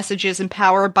transmit messages and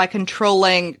power by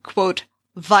controlling, quote,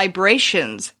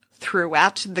 vibrations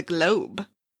throughout the globe.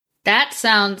 That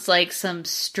sounds like some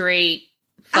straight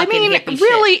I mean, hippie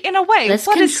really, shit. in a way, Let's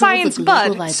what is control science the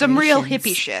global but some real vibrations.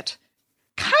 hippie shit?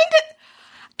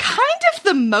 Kind of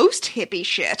the most hippie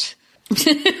shit.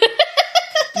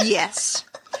 Yes.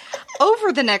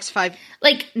 Over the next 5...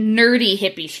 Like, nerdy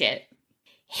hippie shit.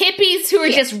 Hippies who are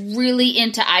just really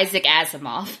into Isaac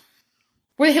Asimov.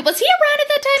 Was he around at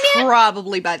that time yet?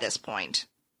 Probably by this point.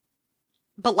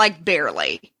 But, like,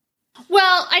 barely.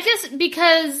 Well,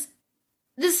 because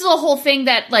this is a whole thing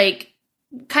that, like,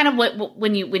 kind of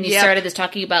when you started this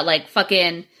talking about, like,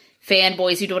 fucking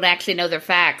fanboys who don't actually know their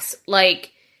facts.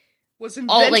 Like, was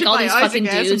all invented by these Isaac fucking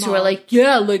dudes Asimov. who are like,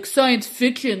 yeah, like, science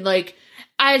fiction, like,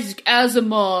 Isaac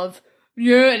Asimov,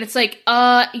 Yeah, and it's like,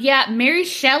 yeah, Mary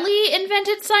Shelley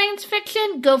invented science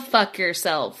fiction? Go fuck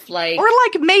yourself. Like, or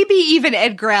like maybe even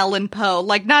Edgar Allan Poe.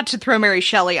 Like, not to throw Mary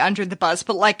Shelley under the bus,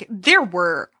 but like there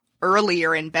were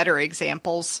earlier and better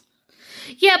examples.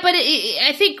 Yeah, but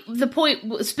I think the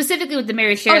point, specifically with the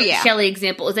Mary Shelley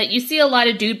example, is that you see a lot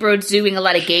of dude bros doing a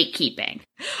lot of gatekeeping.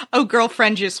 Oh,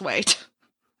 girlfriend, just wait.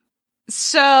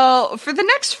 So, for the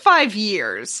next 5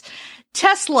 years,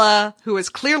 Tesla, who was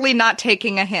clearly not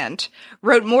taking a hint,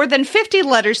 wrote more than 50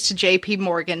 letters to J.P.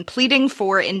 Morgan pleading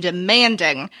for and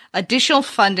demanding additional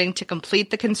funding to complete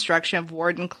the construction of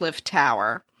Wardenclyffe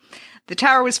Tower. The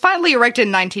tower was finally erected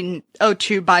in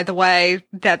 1902, by the way.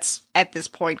 That's, at this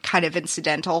point, kind of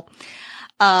incidental.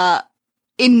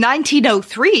 In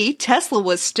 1903, Tesla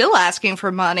was still asking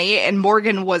for money, and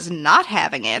Morgan was not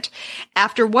having it.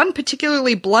 After one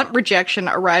particularly blunt rejection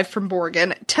arrived from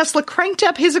Morgan, Tesla cranked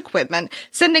up his equipment,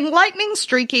 sending lightning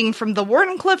streaking from the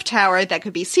Wardenclyffe Tower that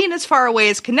could be seen as far away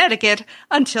as Connecticut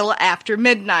until after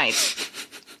midnight.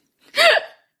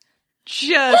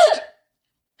 Just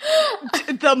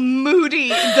the moody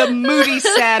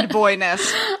sad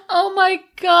boyness. Oh my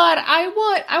god,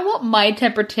 I want my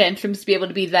temper tantrums to be able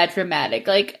to be that dramatic.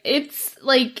 Like, it's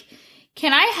like,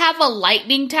 can I have a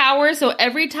lightning tower so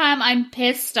every time I'm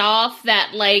pissed off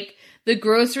that, like, the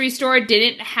grocery store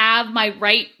didn't have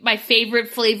my favorite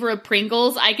flavor of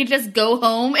Pringles, I could just go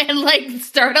home and, like,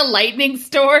 start a lightning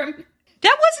storm?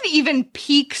 That wasn't even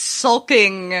peak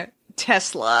sulking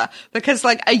Tesla, because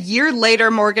like a year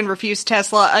later Morgan refused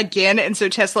Tesla again, and so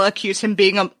Tesla accused him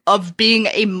of being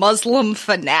a Muslim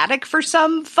fanatic for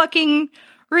some fucking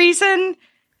reason.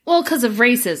 Well, because of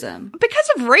racism.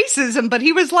 Because of racism, but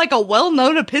he was like a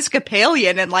well-known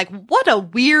Episcopalian, and like what a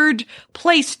weird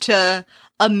place to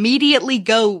immediately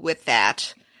go with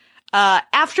that.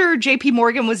 After JP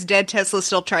Morgan was dead, Tesla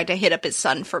still tried to hit up his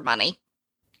son for money.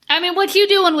 I mean, what you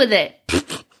doing with it?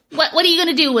 What are you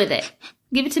gonna do with it?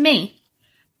 Give it to me.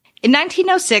 In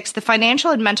 1906, the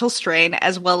financial and mental strain,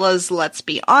 as well as, let's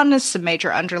be honest, some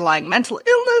major underlying mental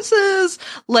illnesses,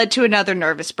 led to another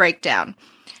nervous breakdown.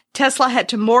 Tesla had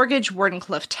to mortgage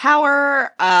Wardenclyffe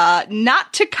Tower,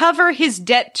 not to cover his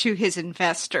debt to his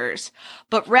investors,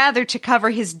 but rather to cover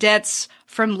his debts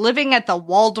from living at the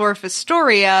Waldorf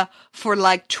Astoria for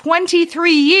like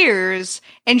 23 years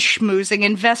and schmoozing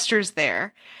investors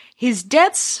there. His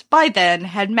debts, by then,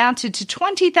 had mounted to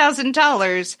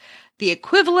 $20,000, the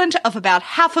equivalent of about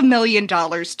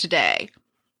 $500,000 today.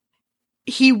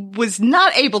 He was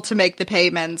not able to make the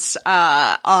payments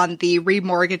on the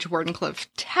remortgaged Wardenclyffe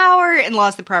Tower and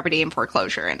lost the property in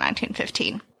foreclosure in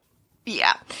 1915.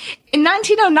 Yeah. In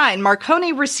 1909,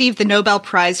 Marconi received the Nobel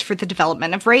Prize for the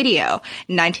development of radio.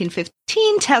 In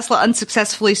 1915, Tesla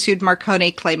unsuccessfully sued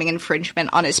Marconi, claiming infringement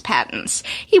on his patents.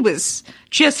 He was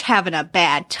just having a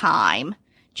bad time.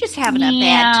 Just having a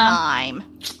bad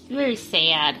time. Very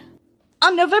sad.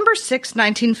 On November 6,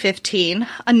 1915,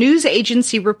 a news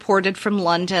agency reported from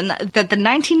London that the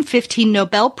 1915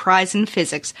 Nobel Prize in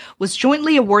Physics was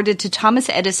jointly awarded to Thomas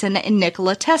Edison and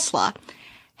Nikola Tesla.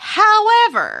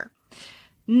 However,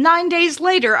 9 days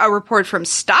later, a report from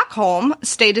Stockholm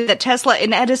stated that Tesla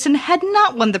and Edison had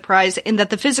not won the prize and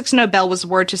that the Physics Nobel was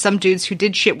awarded to some dudes who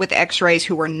did shit with X-rays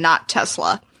who were not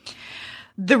Tesla.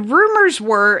 The rumors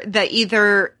were that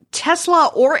either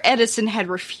Tesla or Edison had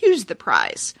refused the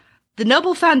prize. The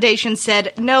Nobel Foundation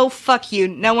said, no, fuck you,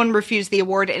 no one refused the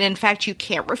award, and in fact you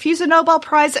can't refuse a Nobel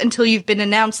Prize until you've been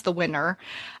announced the winner.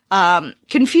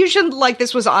 Confusion like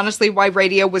this was honestly why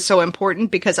radio was so important,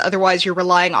 because otherwise you're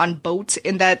relying on boats,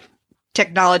 and that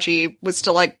technology was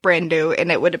still like brand new,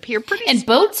 and it would appear pretty And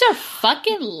boats are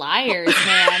fucking liars,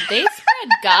 man. They spread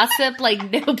gossip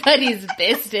like nobody's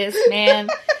business, man.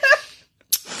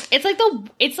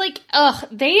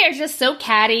 They are just so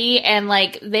catty, and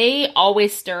like they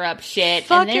always stir up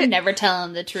shit, and they're never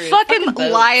telling the truth. Fucking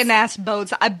lion-ass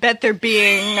boats. I bet they're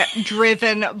being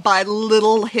driven by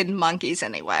little hidden monkeys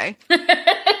anyway.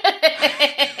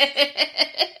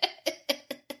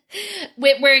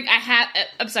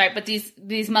 I'm sorry, but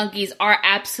these monkeys are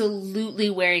absolutely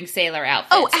wearing sailor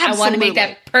outfits. Oh, absolutely. I want to make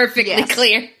that perfectly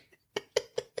clear.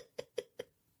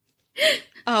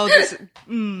 Oh, this.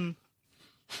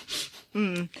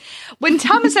 When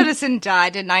Thomas Edison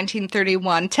died in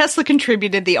 1931, Tesla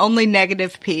contributed the only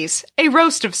negative piece, a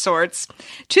roast of sorts,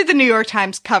 to the New York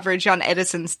Times coverage on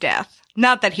Edison's death.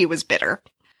 Not that he was bitter.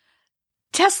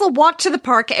 Tesla walked to the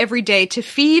park every day to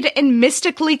feed and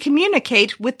mystically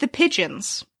communicate with the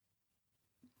pigeons.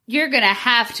 You're gonna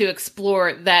have to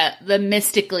explore the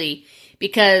mystically,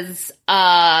 because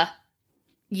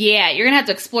Yeah, you're gonna have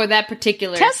to explore that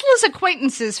particular... Tesla's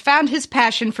acquaintances found his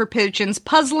passion for pigeons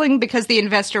puzzling because the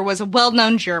investor was a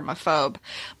well-known germaphobe.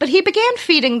 But he began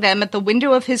feeding them at the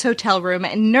window of his hotel room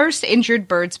and nursed injured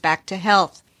birds back to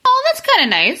health. Oh, that's kind of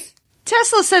nice.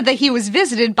 Tesla said that he was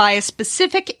visited by a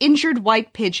specific injured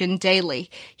white pigeon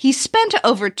daily. He spent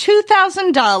over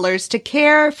 $2,000 to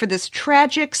care for this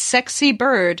tragic, sexy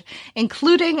bird,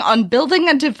 including on building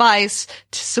a device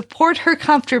to support her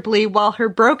comfortably while her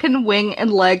broken wing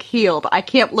and leg healed. I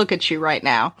can't look at you right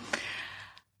now.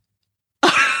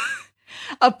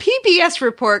 A PBS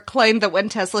report claimed that when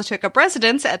Tesla took up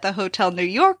residence at the Hotel New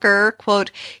Yorker, quote,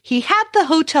 he had the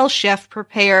hotel chef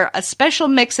prepare a special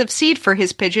mix of seed for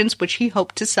his pigeons, which he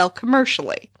hoped to sell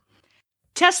commercially.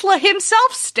 Tesla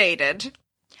himself stated,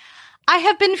 I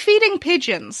have been feeding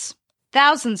pigeons,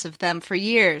 thousands of them for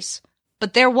years,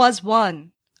 but there was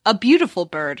one, a beautiful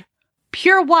bird,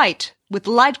 pure white with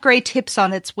light gray tips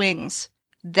on its wings.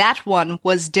 That one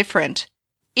was different.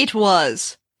 It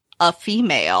was a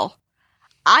female.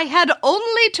 I had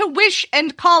only to wish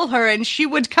and call her and she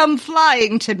would come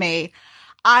flying to me.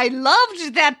 I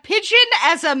loved that pigeon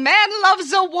as a man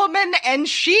loves a woman and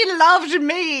she loved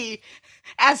me.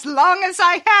 As long as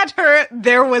I had her,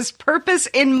 there was purpose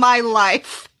in my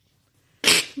life.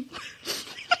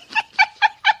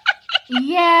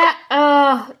 Yeah,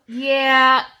 I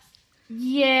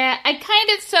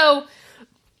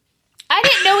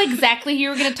didn't know exactly who you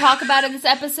were going to talk about in this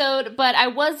episode, but I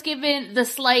was given the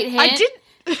slight hint.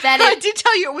 I did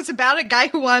tell you it was about a guy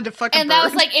who wanted to fuck a bird. And that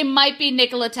was like, it might be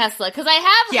Nikola Tesla. Because I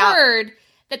have heard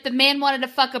that the man wanted to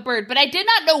fuck a bird, but I did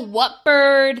not know what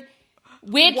bird,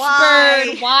 which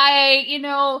bird, why,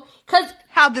 because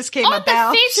how this came about.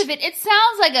 On the face of it, it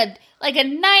sounds like a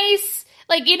nice,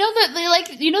 like,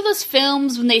 those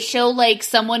films when they show, like,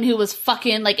 someone who was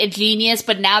fucking, like, a genius,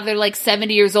 but now they're, like,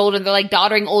 70 years old and they're, like,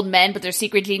 doddering old men, but they're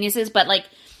secret geniuses, but, like,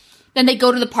 then they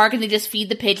go to the park and they just feed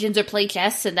the pigeons or play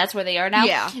chess, and that's where they are now.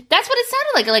 Yeah. That's what it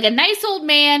sounded like a nice old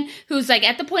man who's, like,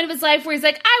 at the point of his life where he's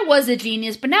like, I was a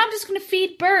genius, but now I'm just going to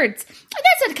feed birds. And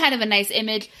that's kind of a nice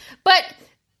image. But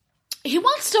he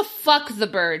wants to fuck the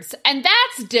birds, and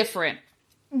that's different.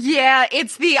 Yeah,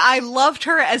 it's the I loved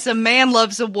her as a man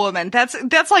loves a woman. That's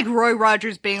like Roy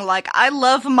Rogers being like, I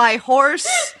love my horse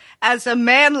as a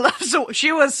man loves a...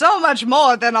 She was so much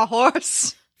more than a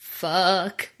horse.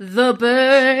 Fuck the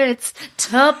birds,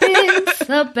 tuppence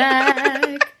a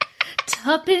bag,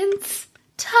 tuppence,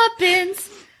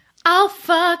 I'll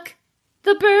fuck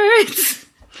the birds.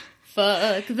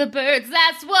 Fuck the birds,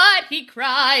 that's what he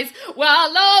cries, while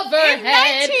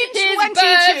overhead his birds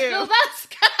fill the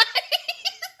sky.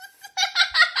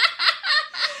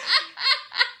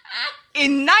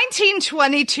 In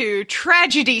 1922,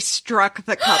 tragedy struck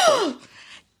the couple.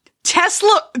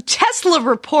 Tesla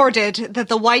reported that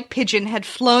the white pigeon had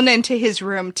flown into his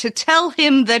room to tell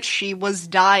him that she was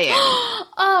dying.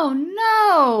 Oh,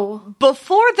 no.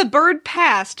 Before the bird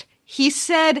passed, he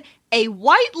said a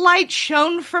white light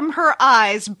shone from her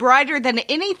eyes brighter than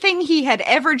anything he had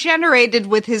ever generated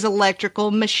with his electrical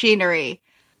machinery.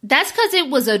 That's because it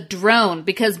was a drone,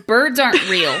 because birds aren't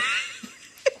real.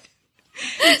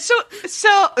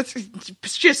 So,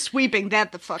 just sweeping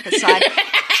that the fuck aside.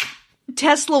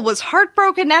 Tesla was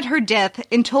heartbroken at her death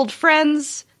and told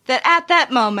friends that at that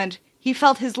moment, he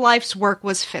felt his life's work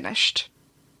was finished.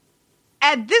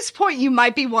 At this point, you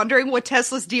might be wondering what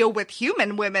Tesla's deal with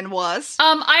human women was.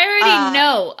 I already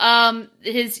know.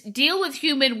 His deal with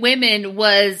human women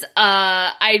was,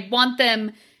 I want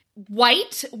them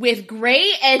white with gray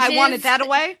edges. I wanted that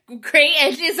away. Gray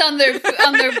edges on their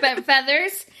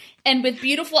feathers, and with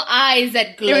beautiful eyes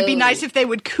that glow. It would be nice if they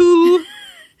would coo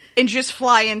and just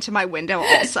fly into my window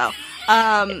also.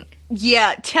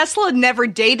 Yeah, Tesla never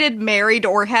dated, married,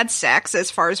 or had sex, as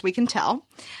far as we can tell,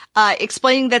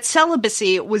 explaining that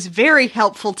celibacy was very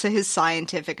helpful to his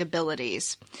scientific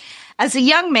abilities. As a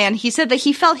young man, he said that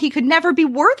he felt he could never be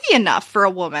worthy enough for a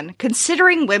woman,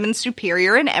 considering women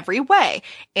superior in every way.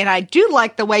 And I do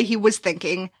like the way he was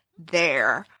thinking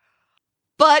there.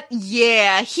 But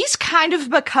yeah, he's kind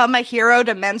of become a hero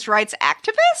to men's rights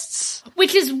activists.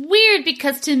 Which is weird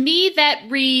because to me that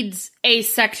reads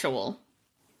asexual.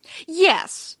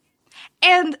 Yes.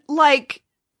 And like,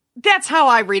 that's how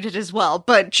I read it as well,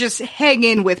 but just hang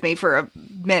in with me for a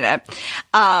minute.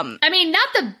 I mean, not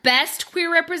the best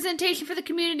queer representation for the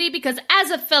community because as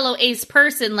a fellow ace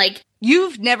person, like...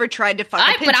 You've never tried to fuck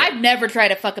a pigeon. But I've never tried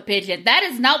to fuck a pigeon. That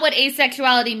is not what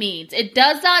asexuality means. It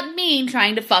does not mean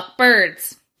trying to fuck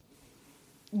birds.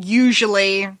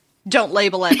 Usually. Don't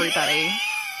label everybody.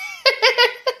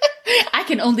 I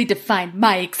can only define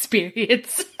my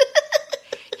experience.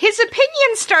 His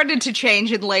opinion started to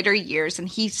change in later years, and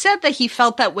he said that he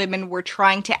felt that women were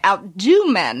trying to outdo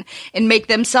men and make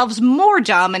themselves more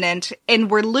dominant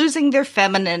and were losing their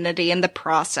femininity in the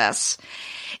process.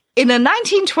 In a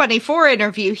 1924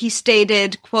 interview, he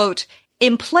stated, quote,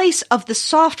 "In place of the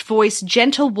soft-voiced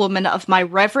gentlewoman of my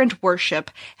reverent worship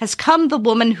has come the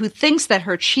woman who thinks that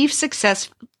her chief success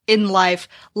in life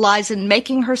lies in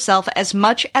making herself as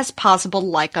much as possible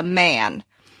like a man."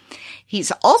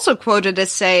 He's also quoted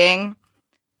as saying,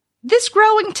 "This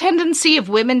growing tendency of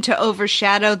women to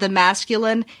overshadow the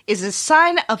masculine is a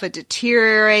sign of a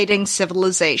deteriorating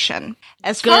civilization.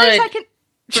 As far as I can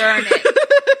burn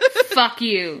it, fuck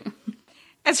you."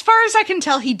 As far as I can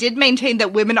tell, he did maintain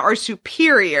that women are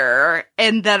superior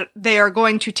and that they are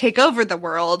going to take over the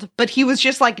world, but he was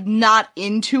just, like, not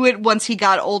into it once he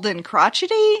got old and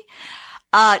crotchety.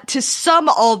 To sum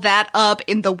all that up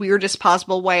in the weirdest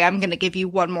possible way, I'm going to give you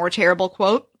one more terrible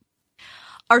quote.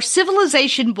 "Our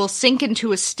civilization will sink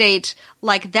into a state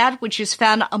like that which is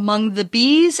found among the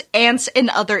bees, ants, and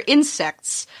other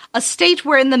insects, a state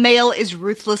wherein the male is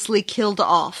ruthlessly killed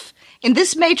off. In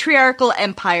this matriarchal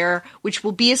empire, which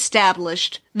will be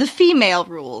established, the female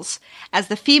rules. As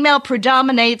the female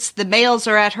predominates, the males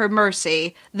are at her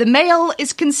mercy. The male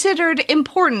is considered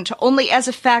important only as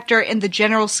a factor in the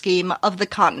general scheme of the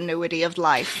continuity of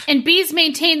life." And bees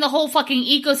maintain the whole fucking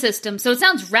ecosystem, so it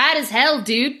sounds rad as hell,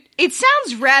 dude. It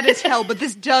sounds rad as hell, but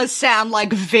this does sound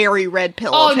like very red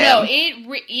pill of him. No,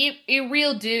 it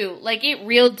real do. Like, it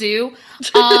real do.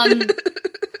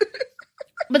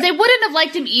 But they wouldn't have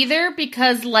liked him either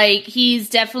because, like, he's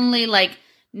definitely, like,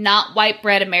 not white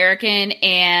bread American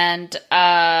and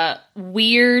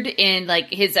weird in,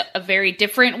 like, a very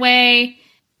different way.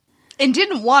 And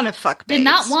didn't want to fuck babes. Did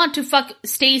not want to fuck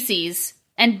Stacy's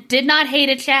and did not hate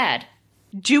a Chad.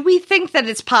 Do we think that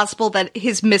it's possible that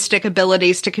his mystic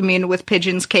abilities to commune with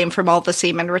pigeons came from all the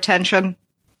semen retention?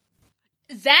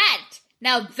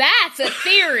 Now that's a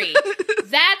theory.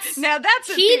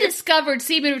 He discovered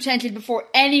semen retention before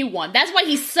anyone. That's why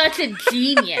he's such a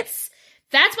genius.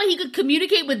 That's why he could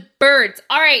communicate with birds.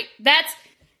 All right, that's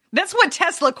what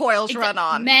Tesla coils run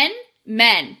on.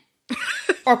 Men,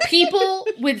 or people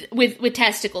with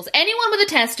testicles. Anyone with a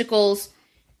testicles.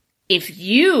 If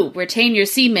you retain your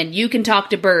semen, you can talk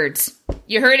to birds.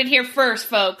 You heard it here first,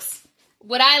 folks.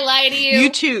 Would I lie to you? You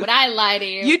too. Would I lie to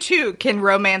you? You too can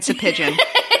romance a pigeon.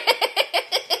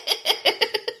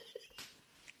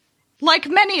 Like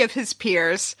many of his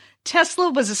peers,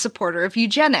 Tesla was a supporter of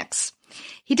eugenics.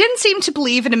 He didn't seem to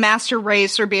believe in a master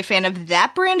race or be a fan of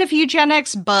that brand of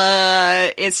eugenics,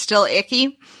 but it's still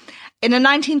icky. In a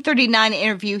 1939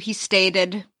 interview, he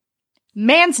stated,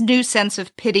 "Man's new sense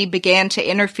of pity began to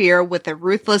interfere with the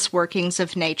ruthless workings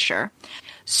of nature.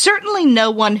 Certainly no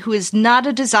one who is not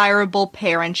a desirable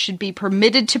parent should be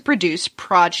permitted to produce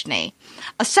progeny.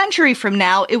 A century from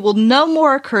now, it will no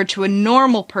more occur to a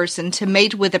normal person to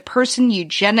mate with a person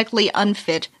eugenically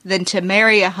unfit than to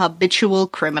marry a habitual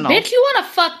criminal." Bitch, you want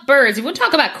to fuck birds. We won't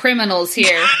talk about criminals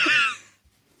here.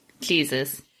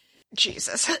 Jesus.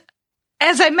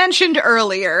 As I mentioned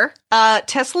earlier,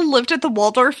 Tesla lived at the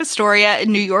Waldorf Astoria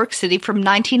in New York City from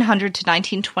 1900 to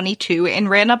 1922 and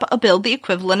ran up a bill the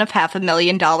equivalent of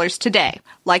 $500,000 today.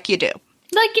 Like you do.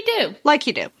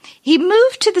 He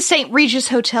moved to the St. Regis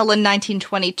Hotel in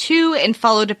 1922 and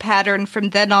followed a pattern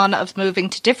from then on of moving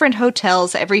to different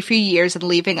hotels every few years and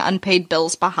leaving unpaid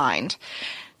bills behind.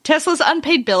 Tesla's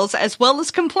unpaid bills, as well as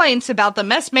complaints about the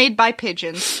mess made by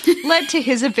pigeons, led to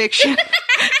his eviction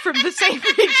from the St.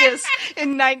 Regis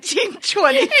in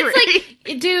 1923. It's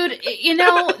like, dude, you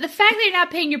know, the fact that you're not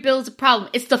paying your bills is a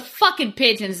problem. It's the fucking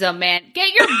pigeons, though, man.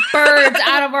 Get your birds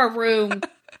out of our room.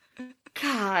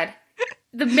 God.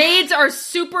 The maids are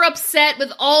super upset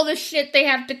with all the shit they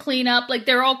have to clean up. Like,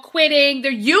 they're all quitting.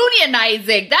 They're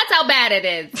unionizing. That's how bad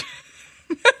it is.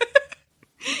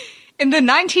 In the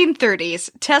 1930s,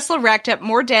 Tesla racked up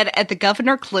more debt at the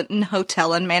Governor Clinton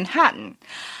Hotel in Manhattan.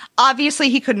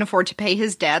 Obviously, he couldn't afford to pay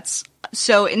his debts,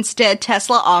 so instead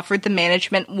Tesla offered the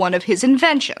management one of his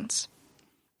inventions.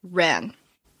 Wren.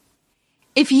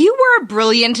 If you were a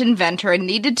brilliant inventor and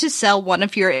needed to sell one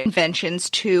of your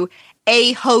inventions to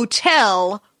a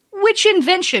hotel, which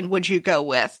invention would you go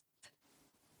with?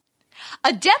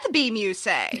 A death beam, you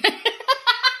say?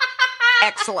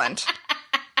 Excellent.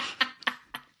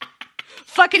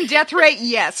 Fucking death rate?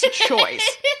 Yes.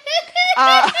 Choice.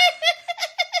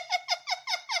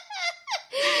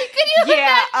 Could you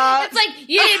imagine? It's like,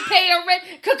 you didn't pay a rent.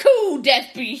 Cuckoo, death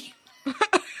beam.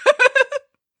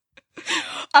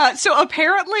 So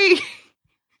apparently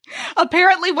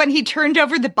Apparently, when he turned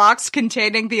over the box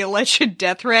containing the alleged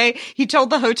death ray, he told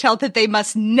the hotel that they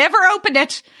must never open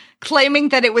it, claiming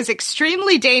that it was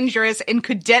extremely dangerous and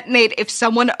could detonate if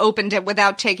someone opened it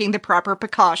without taking the proper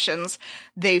precautions.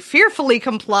 They fearfully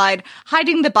complied,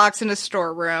 hiding the box in a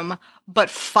storeroom, but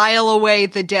file away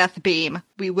the death beam.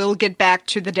 We will get back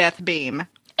to the death beam.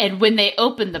 And when they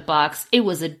opened the box, it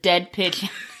was a dead pigeon.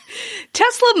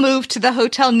 Tesla moved to the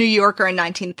Hotel New Yorker in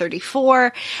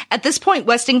 1934. At this point,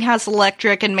 Westinghouse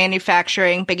Electric and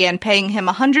Manufacturing began paying him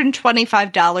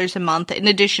 $125 a month in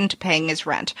addition to paying his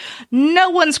rent. No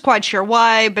one's quite sure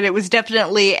why, but it was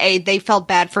definitely they felt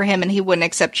bad for him and he wouldn't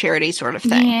accept charity sort of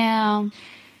thing. Yeah.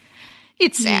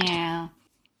 It's sad. Yeah.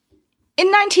 In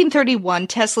 1931,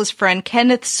 Tesla's friend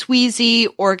Kenneth Sweezy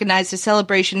organized a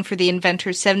celebration for the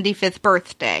inventor's 75th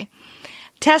birthday.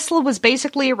 Tesla was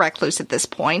basically a recluse at this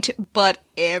point, but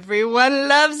everyone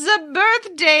loves a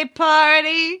birthday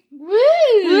party. Woo!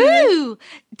 Woo!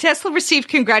 Tesla received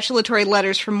congratulatory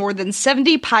letters from more than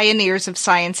 70 pioneers of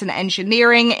science and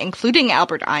engineering, including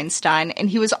Albert Einstein, and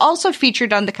he was also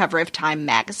featured on the cover of Time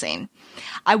magazine.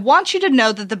 I want you to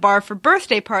know that the bar for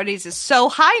birthday parties is so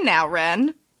high now,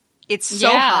 Ren. It's so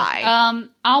high.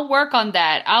 I'll work on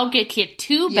that. I'll get you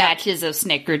 2 batches of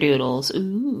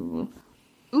Snickerdoodles.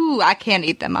 Ooh, I can't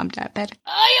eat them. I'm diabetic.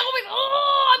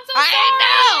 I'm so sorry.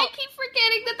 I keep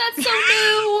forgetting that that's so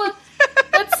new.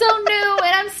 That's so new,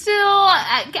 and I'm still.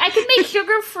 I can make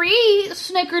sugar-free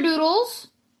Snickerdoodles.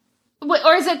 Wait,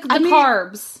 or is it the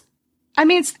carbs? I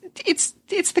mean, it's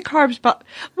the carbs, but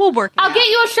we'll work. I'll get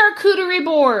you a charcuterie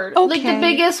board, okay. like the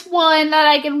biggest one that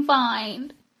I can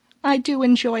find. I do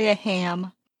enjoy a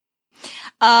ham.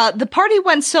 The party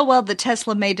went so well that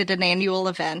Tesla made it an annual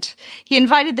event. He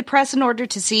invited the press in order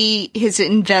to see his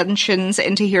inventions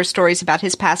and to hear stories about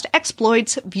his past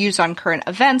exploits, views on current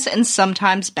events, and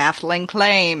sometimes baffling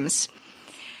claims.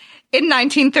 In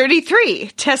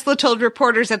 1933, Tesla told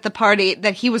reporters at the party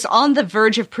that he was on the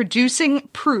verge of producing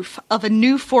proof of a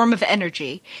new form of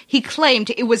energy. He claimed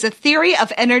it was a theory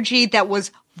of energy that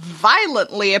was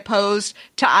violently opposed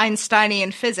to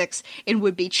Einsteinian physics and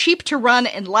would be cheap to run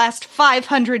and last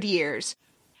 500 years.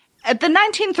 At the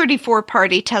 1934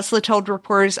 party, Tesla told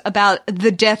reporters about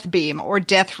the death beam, or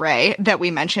death ray, that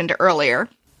we mentioned earlier.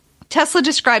 Tesla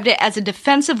described it as a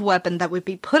defensive weapon that would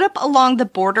be put up along the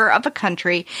border of a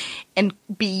country and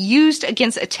be used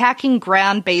against attacking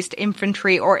ground-based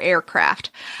infantry or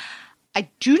aircraft. I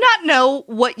do not know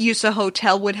what use a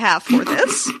hotel would have for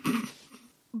this.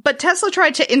 But Tesla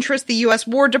tried to interest the U.S.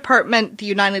 War Department, the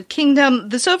United Kingdom,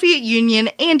 the Soviet Union,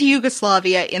 and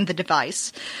Yugoslavia in the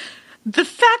device. The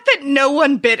fact that no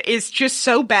one bit is just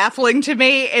so baffling to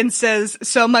me and says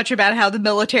so much about how the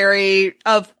military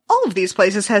of all of these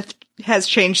places has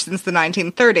changed since the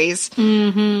 1930s.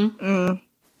 Mm-hmm.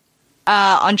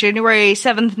 On January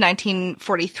 7th,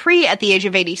 1943, at the age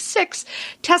of 86,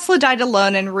 Tesla died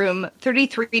alone in room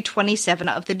 3327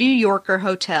 of the New Yorker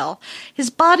Hotel. His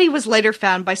body was later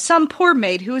found by some poor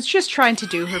maid who was just trying to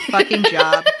do her fucking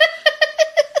job,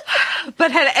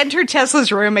 but had entered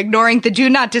Tesla's room ignoring the do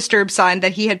not disturb sign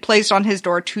that he had placed on his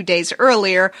door 2 days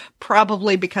earlier,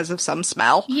 probably because of some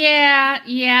smell.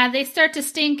 Yeah, they start to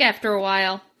stink after a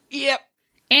while. Yep.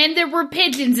 And there were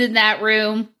pigeons in that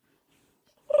room.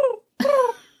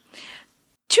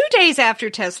 2 days after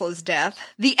Tesla's death,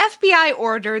 the FBI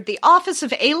ordered the Office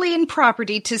of Alien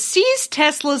Property to seize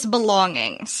Tesla's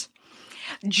belongings.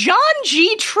 John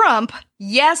G. Trump,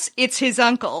 yes, it's his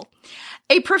uncle,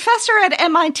 a professor at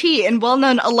MIT and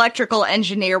well-known electrical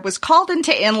engineer, was called in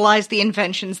to analyze the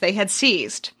inventions they had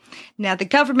seized. Now, the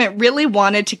government really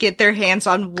wanted to get their hands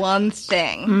on one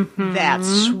thing, that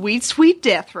sweet, sweet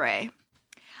death ray.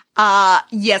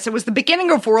 Yes, it was the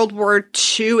beginning of World War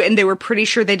II, and they were pretty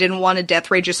sure they didn't want a death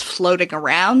ray just floating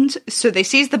around, so they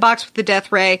seized the box with the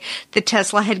death ray that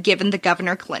Tesla had given the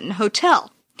Governor Clinton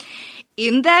Hotel.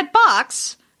 In that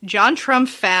box, John Trump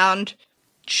found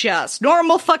just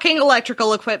normal fucking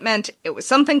electrical equipment. It was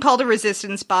something called a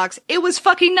resistance box. It was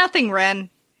fucking nothing, Ren.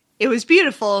 It was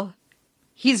beautiful.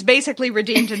 He's basically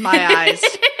redeemed in my eyes.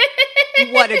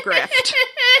 What a grift.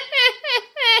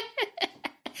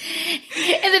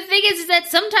 And the thing is that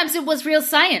sometimes it was real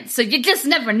science, so you just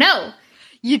never know.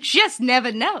 You just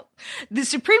never know. The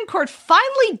Supreme Court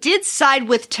finally did side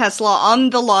with Tesla on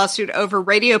the lawsuit over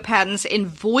radio patents and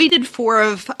voided 4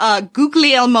 of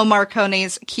Guglielmo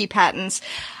Marconi's key patents,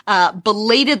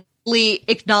 belatedly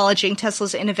acknowledging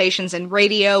Tesla's innovations in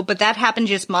radio, but that happened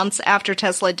just months after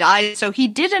Tesla died, so he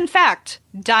did in fact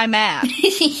die mad.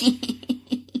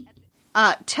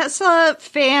 Tesla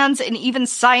fans and even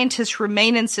scientists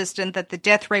remain insistent that the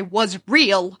death ray was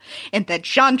real and that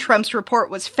John Trump's report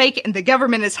was fake and the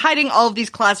government is hiding all of these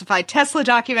classified Tesla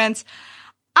documents.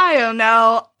 I don't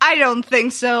know. I don't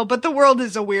think so, but the world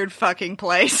is a weird fucking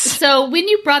place. So when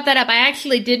you brought that up, I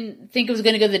actually didn't think it was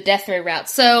going to go the death ray route.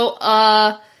 So,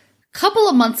 couple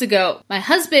of months ago, my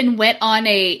husband went on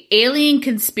a alien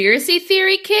conspiracy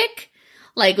theory kick.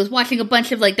 Like, was watching a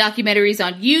bunch of, like, documentaries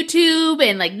on YouTube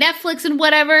and, like, Netflix and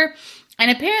whatever. And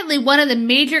apparently one of the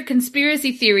major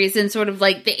conspiracy theories in sort of,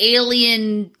 like, the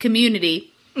alien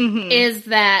community is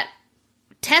that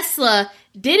Tesla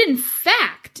did, in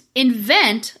fact,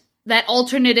 invent that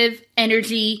alternative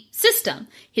energy system.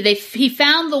 He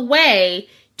found the way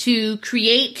to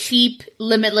create cheap,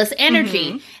 limitless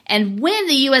energy. And when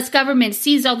the U.S. government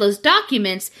seized all those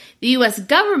documents, the U.S.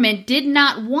 government did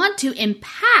not want to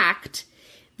impact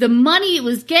the money it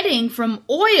was getting from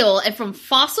oil and from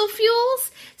fossil fuels.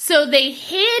 So they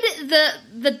hid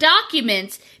the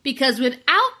documents because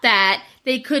without that,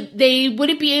 they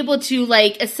wouldn't be able to,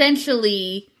 like,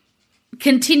 essentially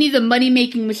continue the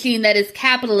money-making machine that is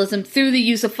capitalism through the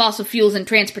use of fossil fuels and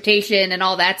transportation and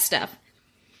all that stuff.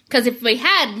 Because if we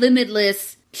had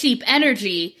limitless, cheap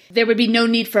energy, there would be no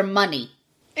need for money.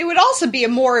 It would also be a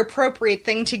more appropriate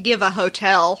thing to give a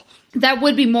hotel. That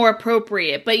would be more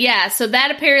appropriate. But yeah, so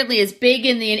that apparently is big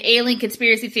in the alien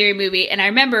conspiracy theory movie. And I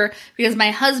remember because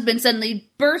my husband suddenly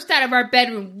burst out of our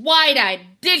bedroom, wide-eyed,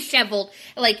 disheveled,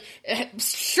 like,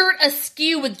 shirt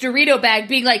askew with Dorito bag,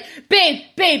 being like,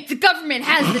 babe, the government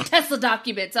has the Tesla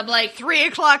documents. I'm like, 3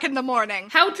 o'clock in the morning.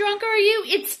 How drunk are you?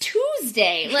 It's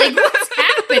Tuesday. Like, what's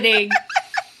happening?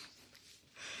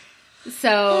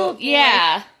 So,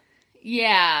 yeah.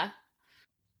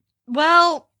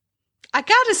 Well, I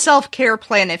got a self-care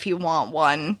plan if you want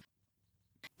one.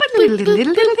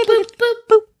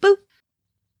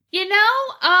 You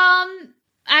know,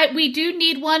 we do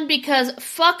need one because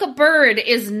fuck a bird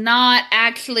is not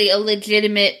actually a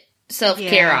legitimate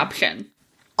self-care option.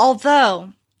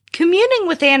 Although, communing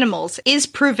with animals is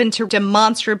proven to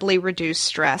demonstrably reduce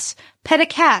stress. Pet a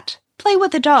cat, play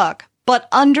with a dog, but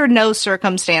under no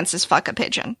circumstances fuck a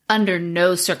pigeon. Under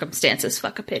no circumstances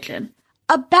fuck a pigeon.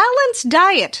 A balanced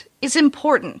diet is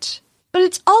important, but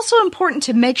it's also important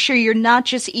to make sure you're not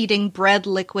just eating bread,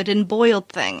 liquid, and boiled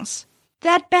things.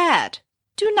 That bad.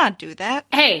 Do not do that.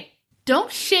 Hey,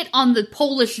 don't shit on the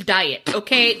Polish diet,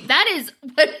 okay? That is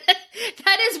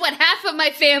what half of my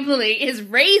family is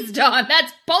raised on.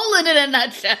 That's Poland in a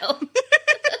nutshell.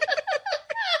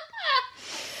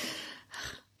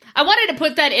 I wanted to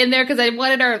put that in there because I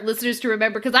wanted our listeners to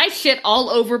remember, because I shit all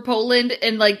over Poland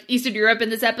and, like, Eastern Europe in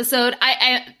this episode.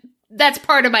 That's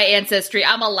part of my ancestry.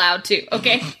 I'm allowed to,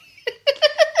 okay?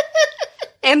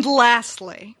 And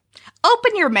lastly,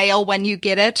 open your mail when you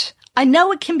get it. I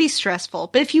know it can be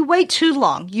stressful, but if you wait too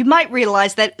long, you might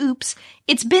realize that, oops,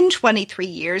 it's been 23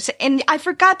 years, and I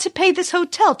forgot to pay this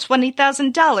hotel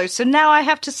 $20,000, so now I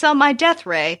have to sell my death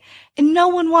ray. And no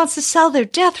one wants to sell their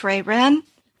death ray, Ren.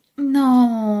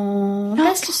 No,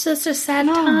 that's just such a sad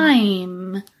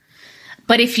time.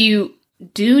 But if you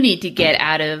do need to get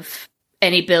out of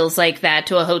any bills like that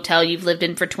to a hotel you've lived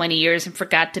in for 20 years and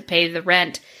forgot to pay the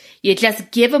rent, you just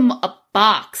give them a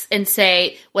box and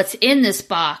say, what's in this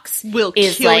box will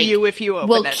kill you if you open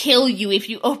it. Will kill you if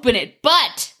you open it.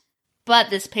 But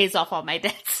this pays off all my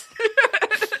debts.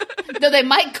 Though they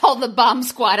might call the bomb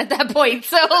squad at that point.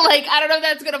 So, like, I don't know if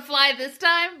that's going to fly this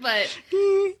time, but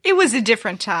it was a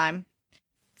different time.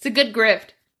 It's a good grift.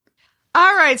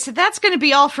 All right, so that's going to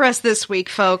be all for us this week,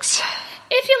 folks.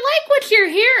 If you like what you're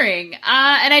hearing,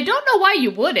 and I don't know why you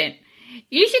wouldn't,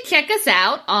 you should check us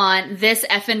out on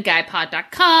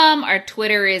thiseffinguypod.com. Our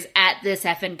Twitter is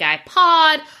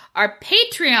 @thiseffinguypod. Our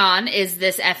Patreon is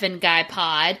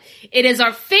thiseffinguypod. It is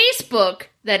our Facebook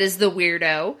that is the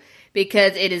weirdo,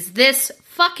 because it is this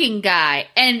fucking guy.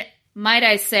 And might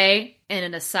I say, in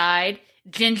an aside,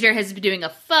 Ginger has been doing a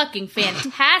fucking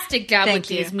fantastic job with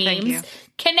these memes,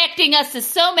 connecting us to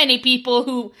so many people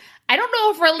who, I don't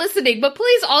know if we're listening, but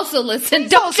please also listen.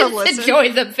 Don't just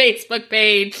enjoy the Facebook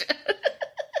page.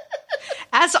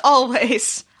 As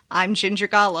always, I'm Ginger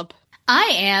Golub.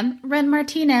 I am Ren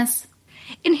Martinez.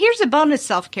 And here's a bonus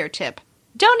self-care tip.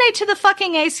 Donate to the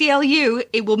fucking ACLU.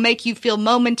 It will make you feel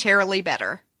momentarily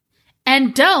better.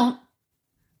 And don't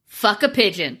fuck a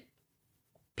pigeon.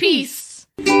 Peace.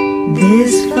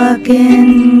 This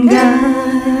fucking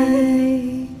guy.